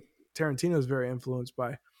 apparently Tarantino's very influenced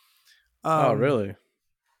by. Oh, really?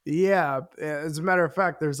 Yeah. As a matter of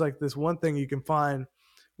fact, there's like this one thing you can find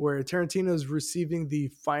where Tarantino's receiving the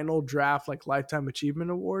final draft, like Lifetime Achievement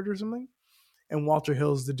Award or something. And Walter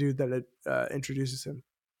Hill's the dude that introduces him.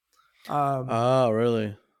 Oh,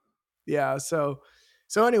 really? Yeah. So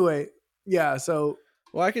anyway, yeah. So,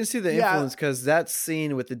 well, I can see the influence because that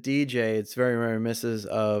scene with the DJ, it's very reminiscent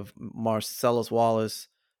of Marcellus Wallace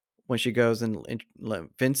when she goes and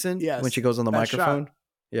Vincent, when she goes on the microphone. Shot,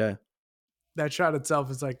 yeah. That shot itself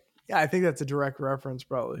is like, yeah, I think that's a direct reference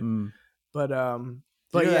probably. But yeah,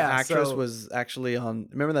 the actress was actually on,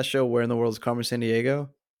 remember that show Where in the World is Carmen Sandiego?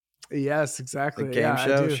 Yes, exactly. The game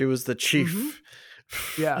show. She was the chief.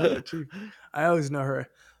 Mm-hmm. Yeah, the chief. I always know her.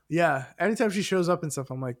 Yeah, anytime she shows up and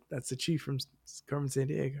stuff, I'm like, that's the chief from Carmen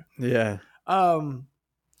Sandiego. Yeah.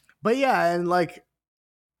 But yeah, and like,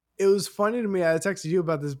 it was funny to me. I texted you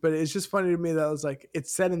about this, but it's just funny to me that it was like,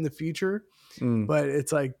 it's set in the future, but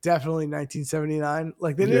it's like definitely 1979.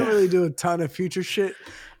 Like they didn't really do a ton of future shit.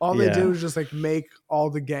 All they did was just like make all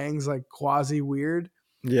the gangs like quasi weird.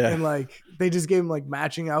 Yeah. And like, they just gave them like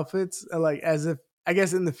matching outfits. And like, as if, I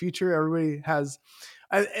guess in the future, everybody has,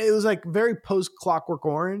 it was like very post Clockwork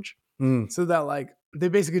Orange. So that like, they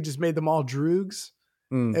basically just made them all droogs,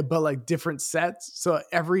 but like different sets. So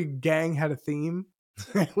every gang had a theme,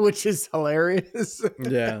 which is hilarious.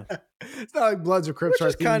 Yeah. It's not like Bloods or Crips. Which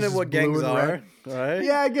is kind of what gangs are, right?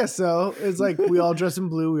 Yeah, I guess so. It's like we all dress in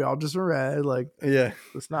blue, we all dress in red. Like, yeah,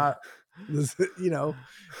 it's not,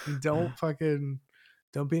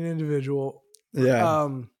 don't be an individual. Yeah.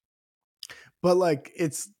 But like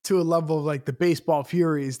it's to a level of like the baseball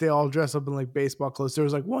furies. They all dress up in like baseball clothes. There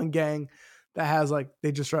was like one gang that has like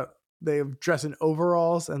they dress in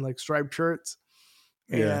overalls and like striped shirts.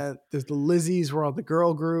 And there's the Lizzies, were all the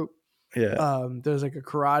girl group. Yeah. There's like a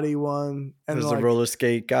karate one, and there's like, the roller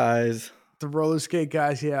skate guys. The roller skate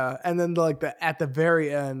guys, yeah. And then at the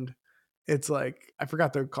very end, it's like I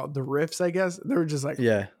forgot they're called the Riffs, I guess. They were just like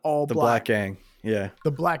all the black gang. Yeah.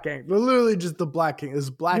 The black gang. They're literally just the black gang. There's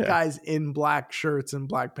black guys in black shirts and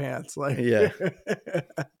black pants. Like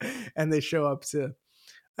and they show up to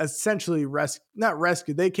essentially not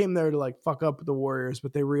rescue. They came there to like fuck up the Warriors,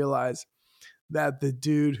 but they realize that the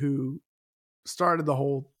dude who started the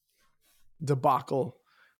whole debacle,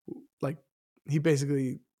 like he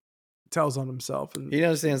basically tells on himself. And he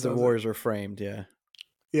understands the Warriors are framed. Yeah.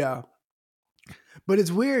 Yeah. But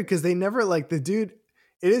it's weird because they never like the dude.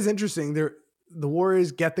 It is interesting. The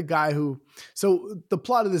Warriors get the guy who. So the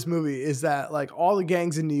plot of this movie is that like all the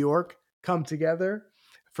gangs in New York come together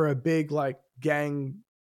for a big like gang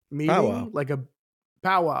meeting, powwow. Like a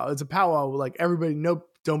powwow. It's a powwow. Like everybody,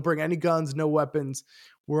 don't bring any guns, no weapons.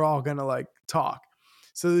 We're all gonna like talk.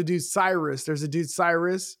 So the dude Cyrus, there's a dude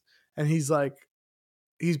Cyrus, and he's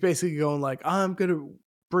basically going like, I'm gonna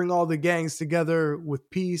bring all the gangs together with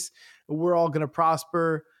peace, and we're all gonna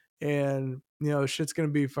prosper, and shit's gonna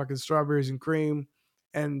be fucking strawberries and cream,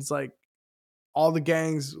 and it's like all the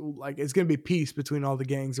gangs, like it's gonna be peace between all the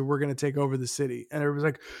gangs, and we're gonna take over the city. And everybody's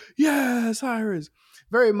like, yeah, Cyrus.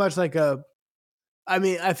 Very much like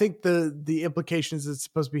I think the implications it's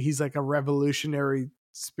supposed to be he's like a revolutionary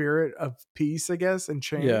spirit of peace, I guess, and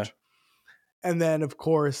change. Yeah. And then of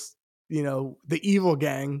course, the evil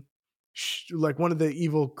gang, like one of the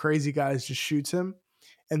evil crazy guys just shoots him.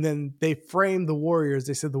 And then they frame the warriors.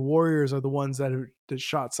 They said the warriors are the ones that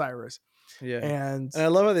shot Cyrus. Yeah. And I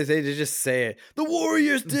love how they just say it. The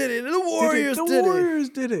Warriors did it. The Warriors did it. Warriors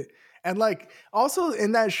did it. And like also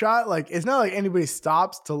in that shot, like it's not like anybody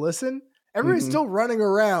stops to listen. Everybody's still running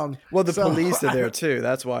around. Well, the police are there too.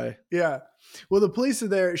 That's why. Yeah. Well, the police are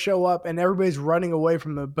there, show up, and everybody's running away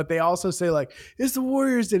from them. But they also say like, "It's the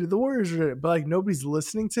Warriors did it. The Warriors did it." But like nobody's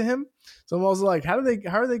listening to him. So I'm also like, how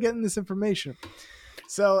are they getting this information?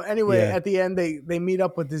 So anyway, at the end, they meet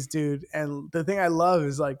up with this dude, and the thing I love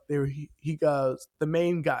is like he goes, the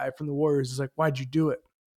main guy from the Warriors is like, "Why'd you do it?"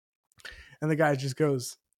 And the guy just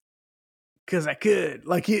goes, "Because I could."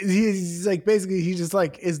 Like he's like basically he just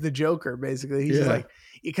like is the Joker. Basically, he's just like,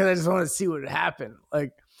 because I just want to see what would happen.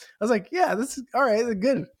 Like I was like, yeah, this is all right.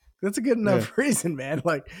 Good. That's a good enough reason, man.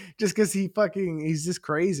 Like just because he's just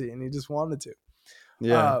crazy and he just wanted to.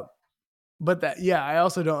 Yeah. But I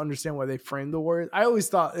also don't understand why they framed the Warriors. I always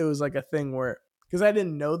thought it was like a thing where, because I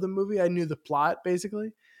didn't know the movie, I knew the plot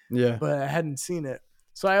basically, but I hadn't seen it.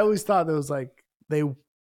 So I always thought it was like I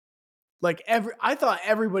thought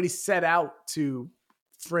everybody set out to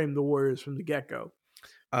frame the Warriors from the get go.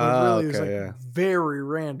 Really, it was like very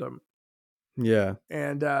random. Yeah.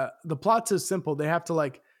 And the plot's so simple. They have to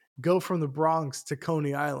like go from the Bronx to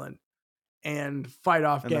Coney Island and fight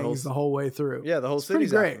off gangs the whole way through. Yeah, the whole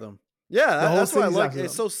city's great. after them. Yeah, that's what I like.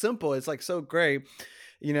 It's so simple. It's like so great,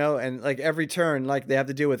 and like every turn, like they have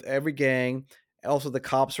to deal with every gang. Also, the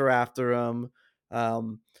cops are after them.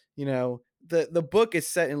 The book is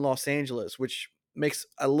set in Los Angeles, which makes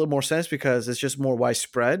a little more sense because it's just more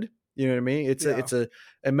widespread. You know what I mean?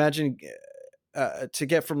 Imagine to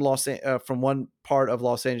get from from one part of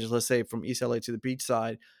Los Angeles, let's say from East LA to the beach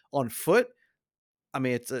side on foot. I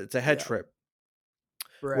mean, it's a head trip.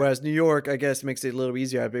 Right. Whereas New York, I guess, makes it a little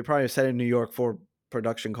easier. They probably set in New York for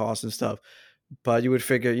production costs and stuff. But you would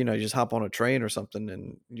figure, you just hop on a train or something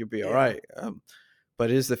and you'll be all right.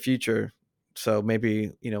 But it is the future. So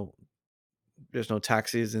maybe, there's no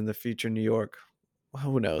taxis in the future New York.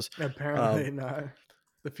 Who knows? Apparently not.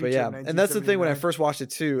 The future. But yeah, and that's the thing when I first watched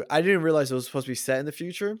it too. I didn't realize it was supposed to be set in the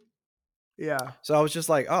future. Yeah. So I was just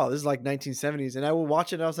like, oh, this is like 1970s. And I would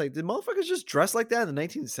watch it and I was like, did motherfuckers just dress like that in the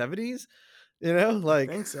 1970s? I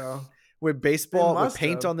think so. With baseball, with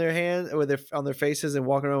paint on their hand, on their faces, and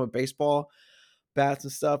walking around with baseball bats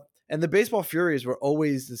and stuff. And the baseball Furies were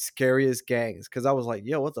always the scariest gangs because I was like,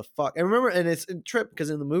 yo, what the fuck? And remember, and it's a trip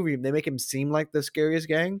because in the movie they make him seem like the scariest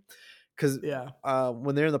gang. Because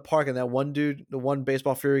when they're in the park and that one dude, the one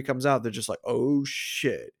baseball Fury comes out, they're just like, oh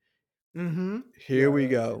shit, here we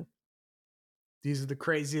go. These are the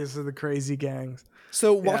craziest of the crazy gangs.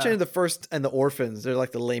 So watching the first and the orphans, they're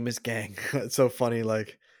like the lamest gang. It's so funny.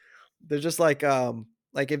 Like they're just like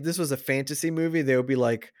if this was a fantasy movie, they would be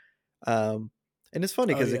like, and it's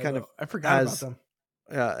funny because it kind of I forgot about them.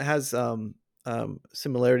 It has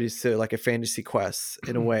similarities to like a fantasy quest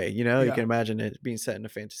in a way. You can imagine it being set in a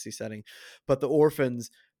fantasy setting. But the orphans,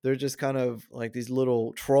 they're just kind of like these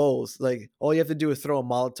little trolls. Like all you have to do is throw a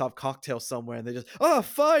Molotov cocktail somewhere and they just,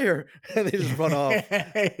 fire. And they just run off.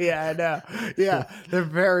 Yeah, I know. Yeah. They're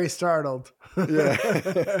very startled. Yeah.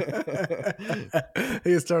 They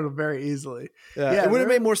get startled very easily. Yeah. It would have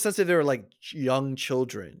made more sense if they were like young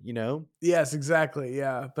children, Yes, exactly.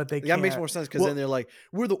 Yeah. But they can't. That makes more sense because then they're like,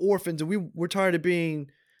 we're the orphans and we're tired of being,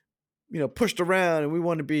 pushed around and we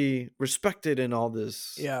want to be respected and all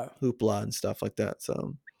this hoopla and stuff like that.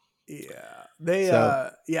 So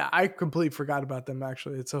I completely forgot about them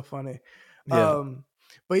actually. It's so funny. Yeah.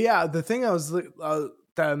 But yeah, the thing that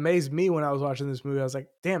amazed me when I was watching this movie, I was like,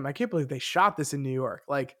 damn, I can't believe they shot this in New York.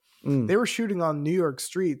 Like they were shooting on New York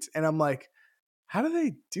streets and I'm like, how do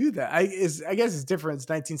they do that? I guess it's different. It's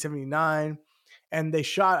 1979 and they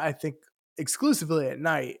shot, I think, exclusively at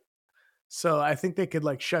night. So I think they could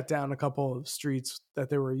like shut down a couple of streets that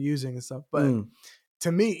they were using and stuff. But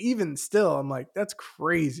to me, even still, I'm like, that's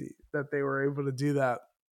crazy that they were able to do that.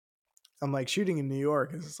 I'm like, shooting in New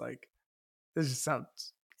York is just like, this just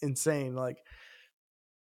sounds insane. Like,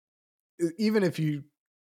 even if you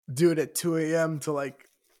do it at 2 a.m. to like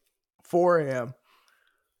 4 a.m.,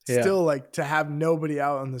 still like to have nobody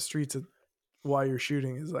out on the streets while you're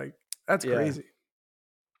shooting is like, that's crazy.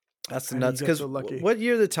 That's nuts. Because what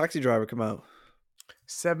year did Taxi Driver come out?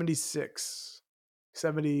 76.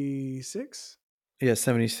 76? Yeah,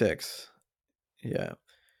 76. Yeah.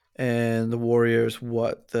 And the Warriors,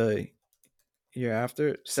 what, the year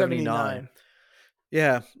after? 79.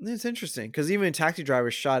 Yeah, it's interesting because even Taxi Driver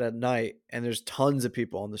is shot at night and there's tons of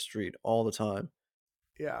people on the street all the time.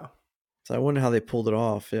 Yeah. So I wonder how they pulled it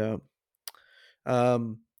off. Yeah.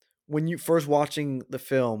 When you first watching the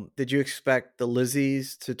film, did you expect the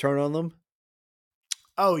Lizzies to turn on them?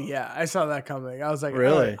 Oh yeah, I saw that coming. I was like, all right,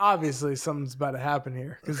 Really? obviously something's about to happen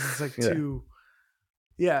here because it's like Yeah. too.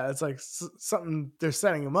 Yeah, it's like something they're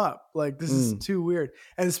setting him up. Like this is too weird,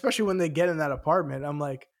 and especially when they get in that apartment, I'm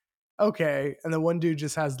like, okay. And the one dude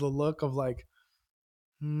just has the look of like,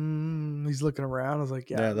 he's looking around. I was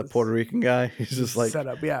like, yeah, Yeah, the Puerto Rican guy. He's just like set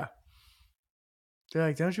up. Yeah, they're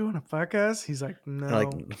like, don't you want to fuck us? He's like, no,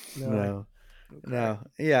 no. Okay. No.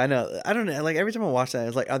 Yeah, I know. I don't know. Like every time I watch that,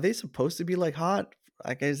 it's like, are they supposed to be like hot?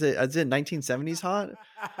 Like is it 1970s hot?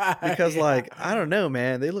 Because Yeah. like, I don't know,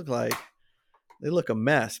 man. They look a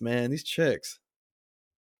mess, man. These chicks.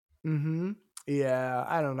 Yeah,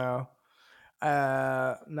 I don't know.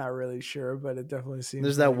 Not really sure, but it definitely seems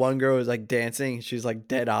There's that like, one girl who's like dancing. She's like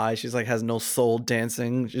dead eye. She's like has no soul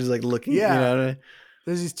dancing. She's like looking, you yeah. know what I mean?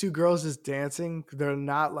 There's these two girls just dancing. They're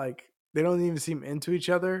not like they don't even seem into each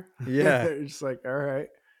other. Yeah. They're just like, all right.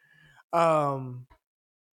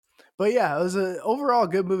 But yeah, it was an overall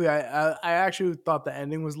good movie. I actually thought the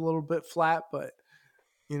ending was a little bit flat, but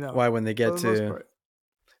you know, Why when they for get the most to part,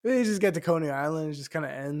 they just get to Coney Island, it just kind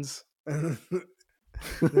of ends. They're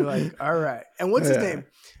like, all right. And what's his Yeah. name?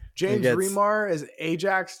 James gets- Remar as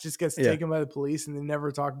Ajax just gets Yeah. taken by the police and they never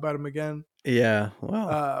talk about him again. Yeah.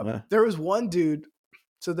 Well, There was one dude.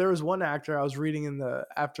 So there was one actor I was reading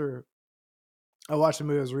after I watched the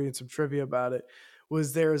movie, I was reading some trivia about it.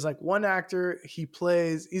 There's like one actor,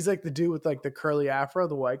 he's like the dude with like the curly afro,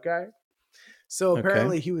 the white guy. So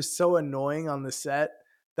apparently he was so annoying on the set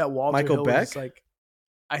that Walter Michael Hill Beck? was just like,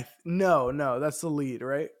 no, that's the lead,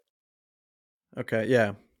 right? okay.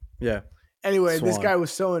 Yeah. Yeah. Anyway, this Swan. guy was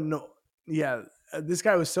so this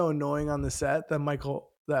guy was so annoying on the set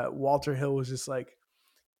that Walter Hill was just like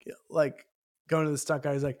going to the stunt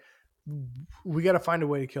guy. He's like, we got to find a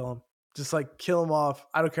way to kill him. Just like kill him off.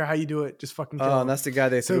 I don't care how you do it. Just fucking kill him. And that's the guy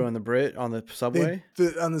they threw on the subway.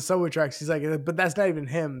 On the subway tracks. He's like, but that's not even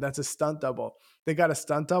him. That's a stunt double. They got a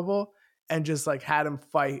stunt double and just like had him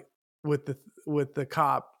fight with the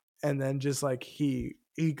cop, and then just like he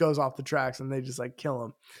goes off the tracks and they just like kill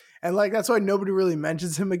him. And like that's why nobody really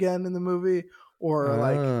mentions him again in the movie, or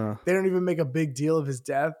like they don't even make a big deal of his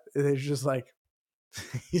death. They're just like,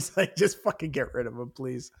 he's like, just fucking get rid of him,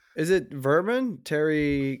 please. Is it Vermin?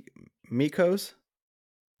 Terry Mikos?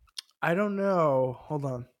 I don't know. Hold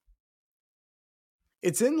on.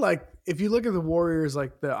 It's in like, if you look at the Warriors,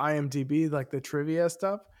 like the IMDb, like the trivia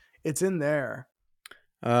stuff, it's in there.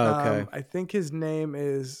 Oh, okay. I think his name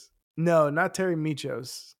is not Terry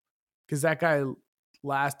Michos, because that guy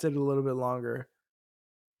lasted a little bit longer.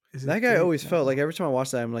 That guy always felt like every time I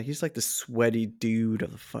watch that, I'm like, he's like the sweaty dude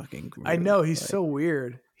of the fucking group. I know, he's like, so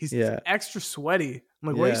weird. He's extra sweaty. I'm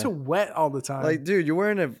like, why are you so wet all the time? Like, dude, you're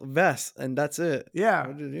wearing a vest and that's it. Yeah.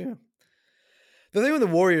 The thing with the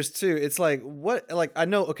Warriors too, it's like what, like I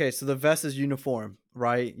know. Okay, so the vest is uniform,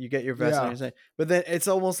 right? You get your vest and everything, but then it's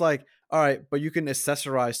almost like, all right, but you can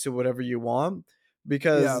accessorize to whatever you want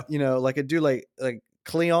because you know, like a dude like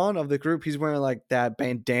Cleon of the group, he's wearing like that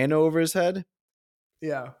bandana over his head.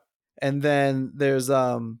 Yeah. And then there's there's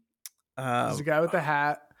a guy with the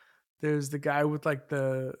hat. There's the guy with like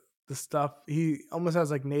the stuff. He almost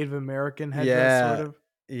has like Native American headdress, sort of.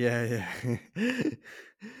 Yeah.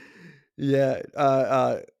 Yeah.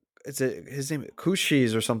 His name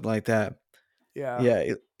Kushis or something like that. Yeah.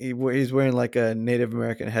 Yeah. He's wearing like a Native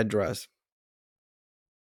American headdress.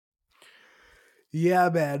 Yeah,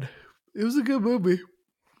 man. It was a good movie.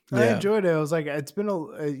 Yeah. I enjoyed it. I was like, it's been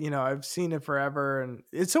I've seen it forever, and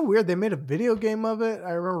it's so weird. They made a video game of it.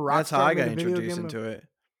 I remember Rockstar. That's how I got made a video introduced game into it.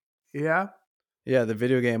 Yeah. Yeah, the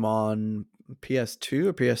video game on PS2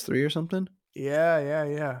 or PS3 or something. Yeah.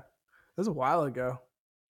 It was a while ago,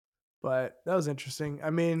 but that was interesting. I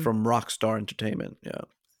mean, from Rockstar Entertainment. Yeah.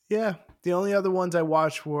 Yeah. The only other ones I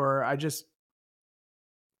watched were I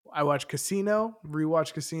watched Casino,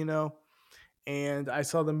 rewatched Casino, and I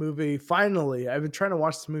saw the movie. Finally, I've been trying to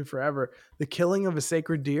watch this movie forever. The Killing of a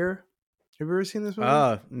Sacred Deer. Have you ever seen this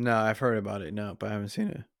movie? No, I've heard about it. No, but I haven't seen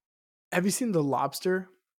it. Have you seen The Lobster?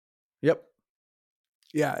 Yep.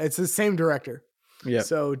 Yeah, it's the same director. Yeah.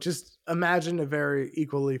 So just imagine a very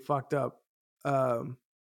equally fucked up,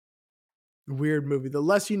 weird movie. The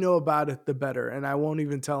less you know about it, the better. And I won't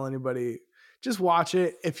even tell anybody. Just watch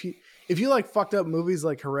it. If you like fucked up movies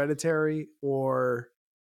like Hereditary or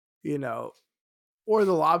or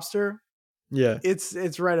The Lobster, yeah,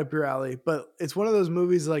 it's right up your alley. But it's one of those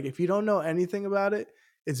movies like if you don't know anything about it,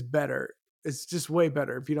 it's better. It's just way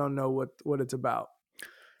better if you don't know what it's about.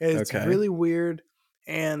 It's really weird,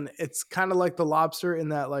 and it's kind of like The Lobster in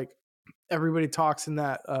that like everybody talks in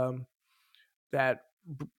that that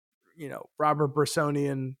Robert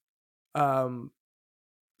Bressonian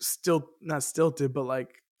still not stilted but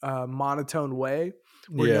like monotone way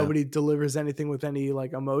where nobody delivers anything with any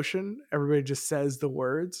like emotion. Everybody just says the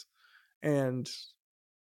words and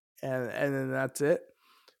then that's it.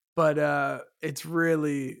 But it's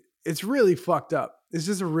really fucked up. It's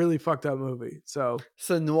just a really fucked up movie. So it's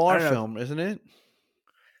a noir film, isn't it?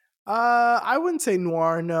 I wouldn't say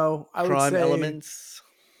noir. No, I would say crime elements.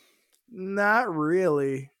 Not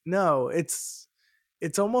really. No, it's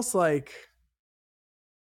almost like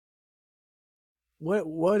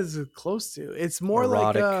what is it close to? It's more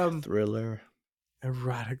erotic like thriller.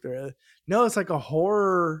 Erotic thriller. No, it's like a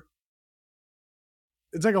horror.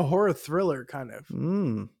 It's like a horror thriller kind of.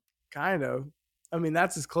 Kind of. I mean,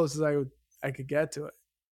 that's as close as I could get to it.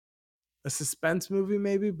 A suspense movie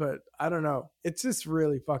maybe, but I don't know. It's just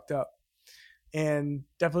really fucked up. And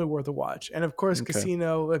definitely worth a watch. And of course,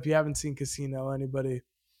 Casino, if you haven't seen Casino, anybody,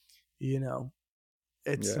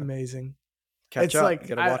 it's amazing. Catch up. Like,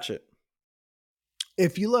 you gotta watch it.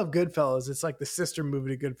 If you love Goodfellas, it's like the sister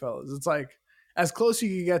movie to Goodfellas. It's like as close you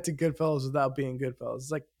can get to Goodfellas without being Goodfellas.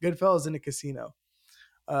 It's like Goodfellas in a casino.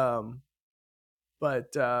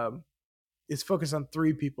 But it's focused on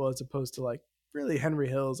 3 people as opposed to like really Henry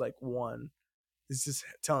Hill's like one. It's just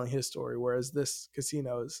telling his story, whereas this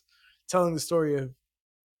Casino is telling the story of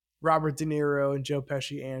Robert De Niro and Joe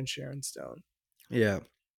Pesci and Sharon Stone. Yeah.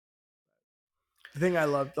 The thing I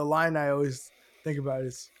love, the line I always think about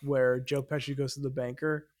is where Joe Pesci goes to the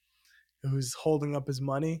banker who's holding up his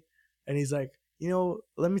money. And he's like,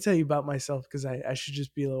 let me tell you about myself because I should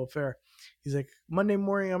just be a little fair. He's like, Monday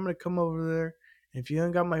morning, I'm going to come over there. And if you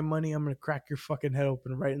ain't got my money, I'm going to crack your fucking head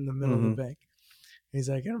open right in the middle of the bank. And he's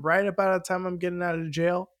like, and right about the time I'm getting out of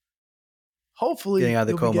jail, hopefully you'll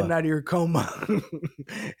be getting out of your coma. And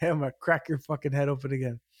I'm going to crack your fucking head open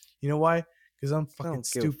again. You know why? Because I'm fucking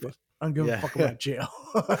stupid. I don't give a fuck about jail.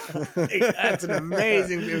 That's an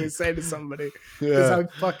amazing thing to say to somebody.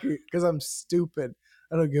 Because I'm stupid.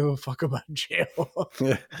 I don't give a fuck about jail.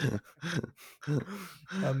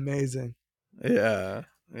 Amazing. Yeah.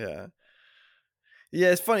 Yeah.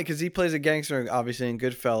 Yeah, it's funny because he plays a gangster, obviously, in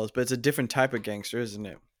Goodfellas, but it's a different type of gangster, isn't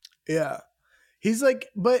it? Yeah. He's like,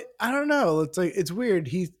 but I don't know. It's like, it's weird.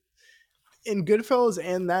 He's in Goodfellas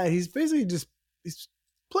and that he's basically he's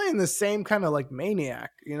playing the same kind of like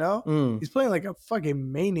maniac, He's playing like a fucking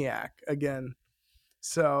maniac again.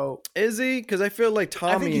 So is he? Because I feel like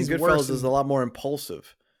Tommy in Goodfellas is a lot more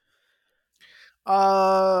impulsive.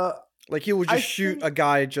 Like he will just shoot a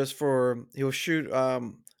guy he'll shoot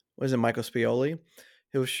what is it, Michael Spioli?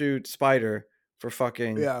 He'll shoot Spider for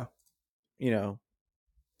fucking for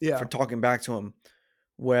talking back to him.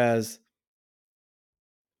 Whereas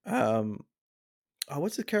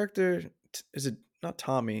what's the character? Is it not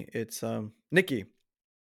Tommy? It's Nicky.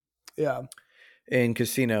 Yeah. In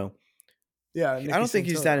Casino. Yeah. I don't think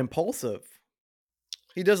he's that impulsive.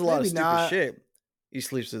 He does a lot of stupid shit. He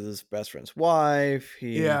sleeps with his best friend's wife.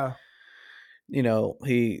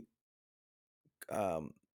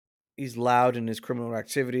 He's loud in his criminal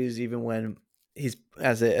activities, even when he's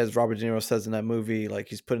as Robert De Niro says in that movie, like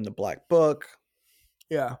he's put in the black book.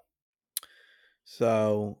 Yeah.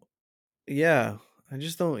 So, yeah, I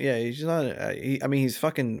just don't. Yeah, he's not. I mean, he's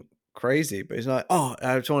fucking crazy, but he's not. Oh,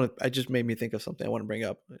 I just made me think of something I want to bring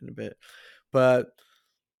up in a bit, but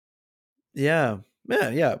yeah.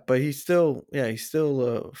 But he's still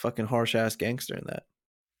a fucking harsh ass gangster in that.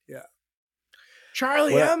 Yeah.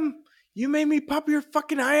 Charlie M, you made me pop your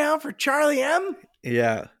fucking eye out for Charlie M.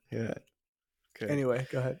 Yeah. Okay. Anyway,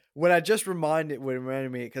 go ahead. What reminded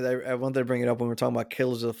me, because I wanted to bring it up when we were talking about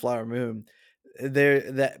Killers of the Flower Moon.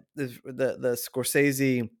 The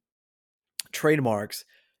Scorsese trademarks.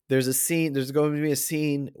 There's going to be a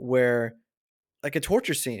scene where, like a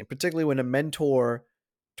torture scene, particularly when a mentor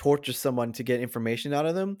tortures someone to get information out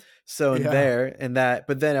of them. So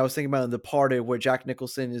but then I was thinking about in The Departed, where Jack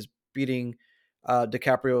Nicholson is beating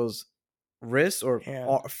DiCaprio's wrist or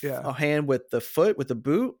a hand with the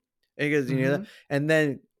boot. And he goes, that? And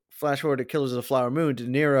then flash forward to Killers of the Flower Moon, De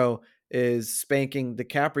Niro is spanking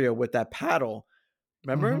DiCaprio with that paddle.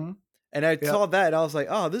 Remember? Mm-hmm. And I saw that and I was like,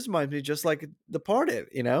 oh, this reminds me just like Departed,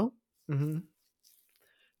 Mm-hmm.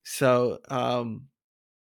 So,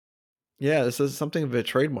 yeah, this is something of a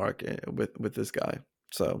trademark with this guy.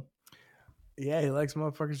 So, yeah, he likes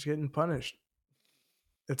motherfuckers getting punished.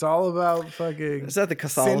 It's all about fucking. Is that the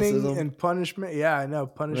Catholicism sinning and punishment? Yeah, I know,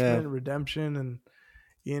 punishment, redemption, and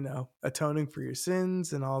atoning for your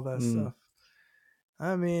sins and all that stuff.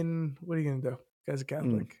 I mean, what are you gonna do? Guy's a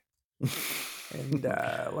Catholic, and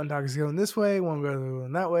one dog is going this way, one goes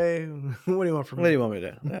going that way. What do you want from me? What do you want me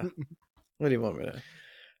to do? Yeah. What do you want me to?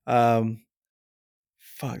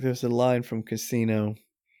 Fuck. There's a line from Casino.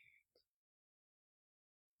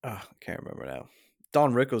 Oh, I can't remember now.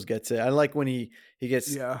 Don Rickles gets it. I like when he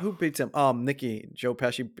gets who beats him? Nicky Joe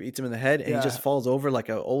Pesci beats him in the head, and he just falls over like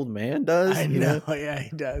an old man does. I know. Yeah, he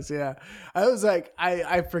does. Yeah, I was like,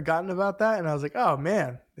 I've forgotten about that, and I was like, oh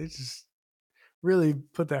man, they just really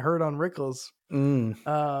put the hurt on Rickles.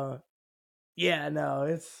 Yeah, no,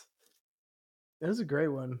 it was a great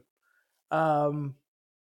one. And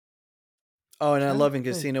I love in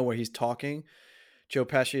Casino where he's talking. Joe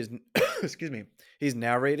Pesci is, excuse me, he's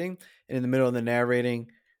narrating, and in the middle of the narrating,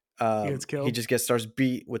 he just starts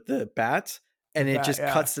beat with the bats, and it just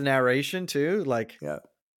cuts the narration too. Like, genius.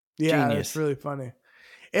 It's really funny.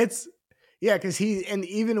 It's because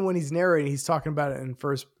even when he's narrating, he's talking about it in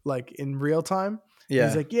real time. Yeah,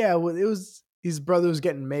 he's like, well, it was his brother was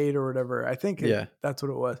getting made or whatever. I think that's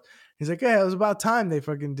what it was. He's like, it was about time they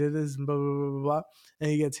fucking did this and blah blah blah blah blah, and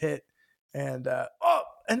he gets hit, and that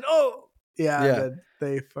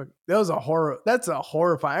was a horror. That's a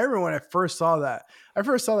horrifying. I remember when I first saw that.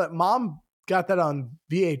 Mom got that on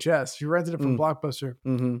VHS. She rented it from Blockbuster.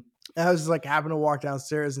 Mm-hmm. And I was just like having to walk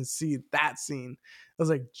downstairs and see that scene. I was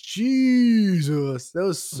like, Jesus, that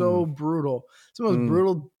was so brutal. It's the most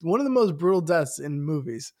brutal, one of the most brutal deaths in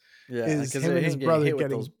movies. Yeah, because him and his brother hit with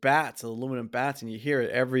those bats, aluminum bats, and you hear it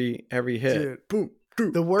every hit. Dude, boom.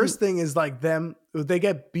 The worst thing is like they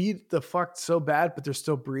get beat the fuck so bad, but they're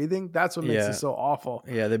still breathing. That's what makes it so awful.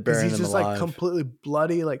 Yeah, they're burying he's them just alive. Like completely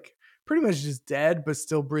bloody, like pretty much just dead, but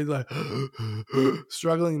still breathing, like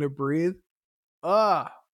struggling to breathe.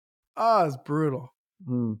 It's brutal.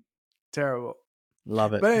 Terrible.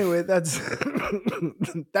 Love it. But anyway,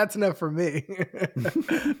 that's enough for me.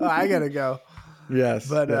 I gotta go. Yes.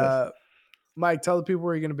 But Mike, tell the people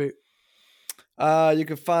where you're gonna be. You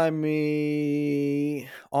can find me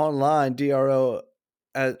online, DRO_ESQ,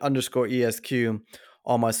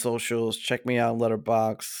 all my socials. Check me out on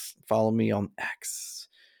Letterboxd. Follow me on X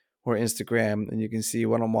or Instagram, and you can see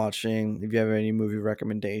what I'm watching. If you have any movie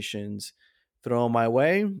recommendations, throw them my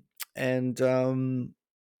way. And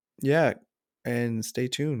and stay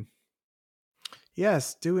tuned.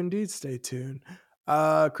 Yes, do indeed stay tuned.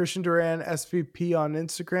 Christian Duran SVP on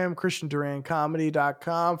Instagram,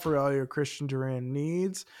 ChristianDuranComedy.com for all your Christian Duran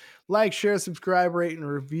needs. Like, share, subscribe, rate, and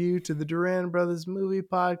review to the Duran Brothers Movie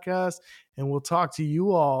Podcast, and we'll talk to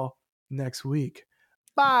you all next week.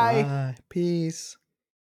 Bye. Peace.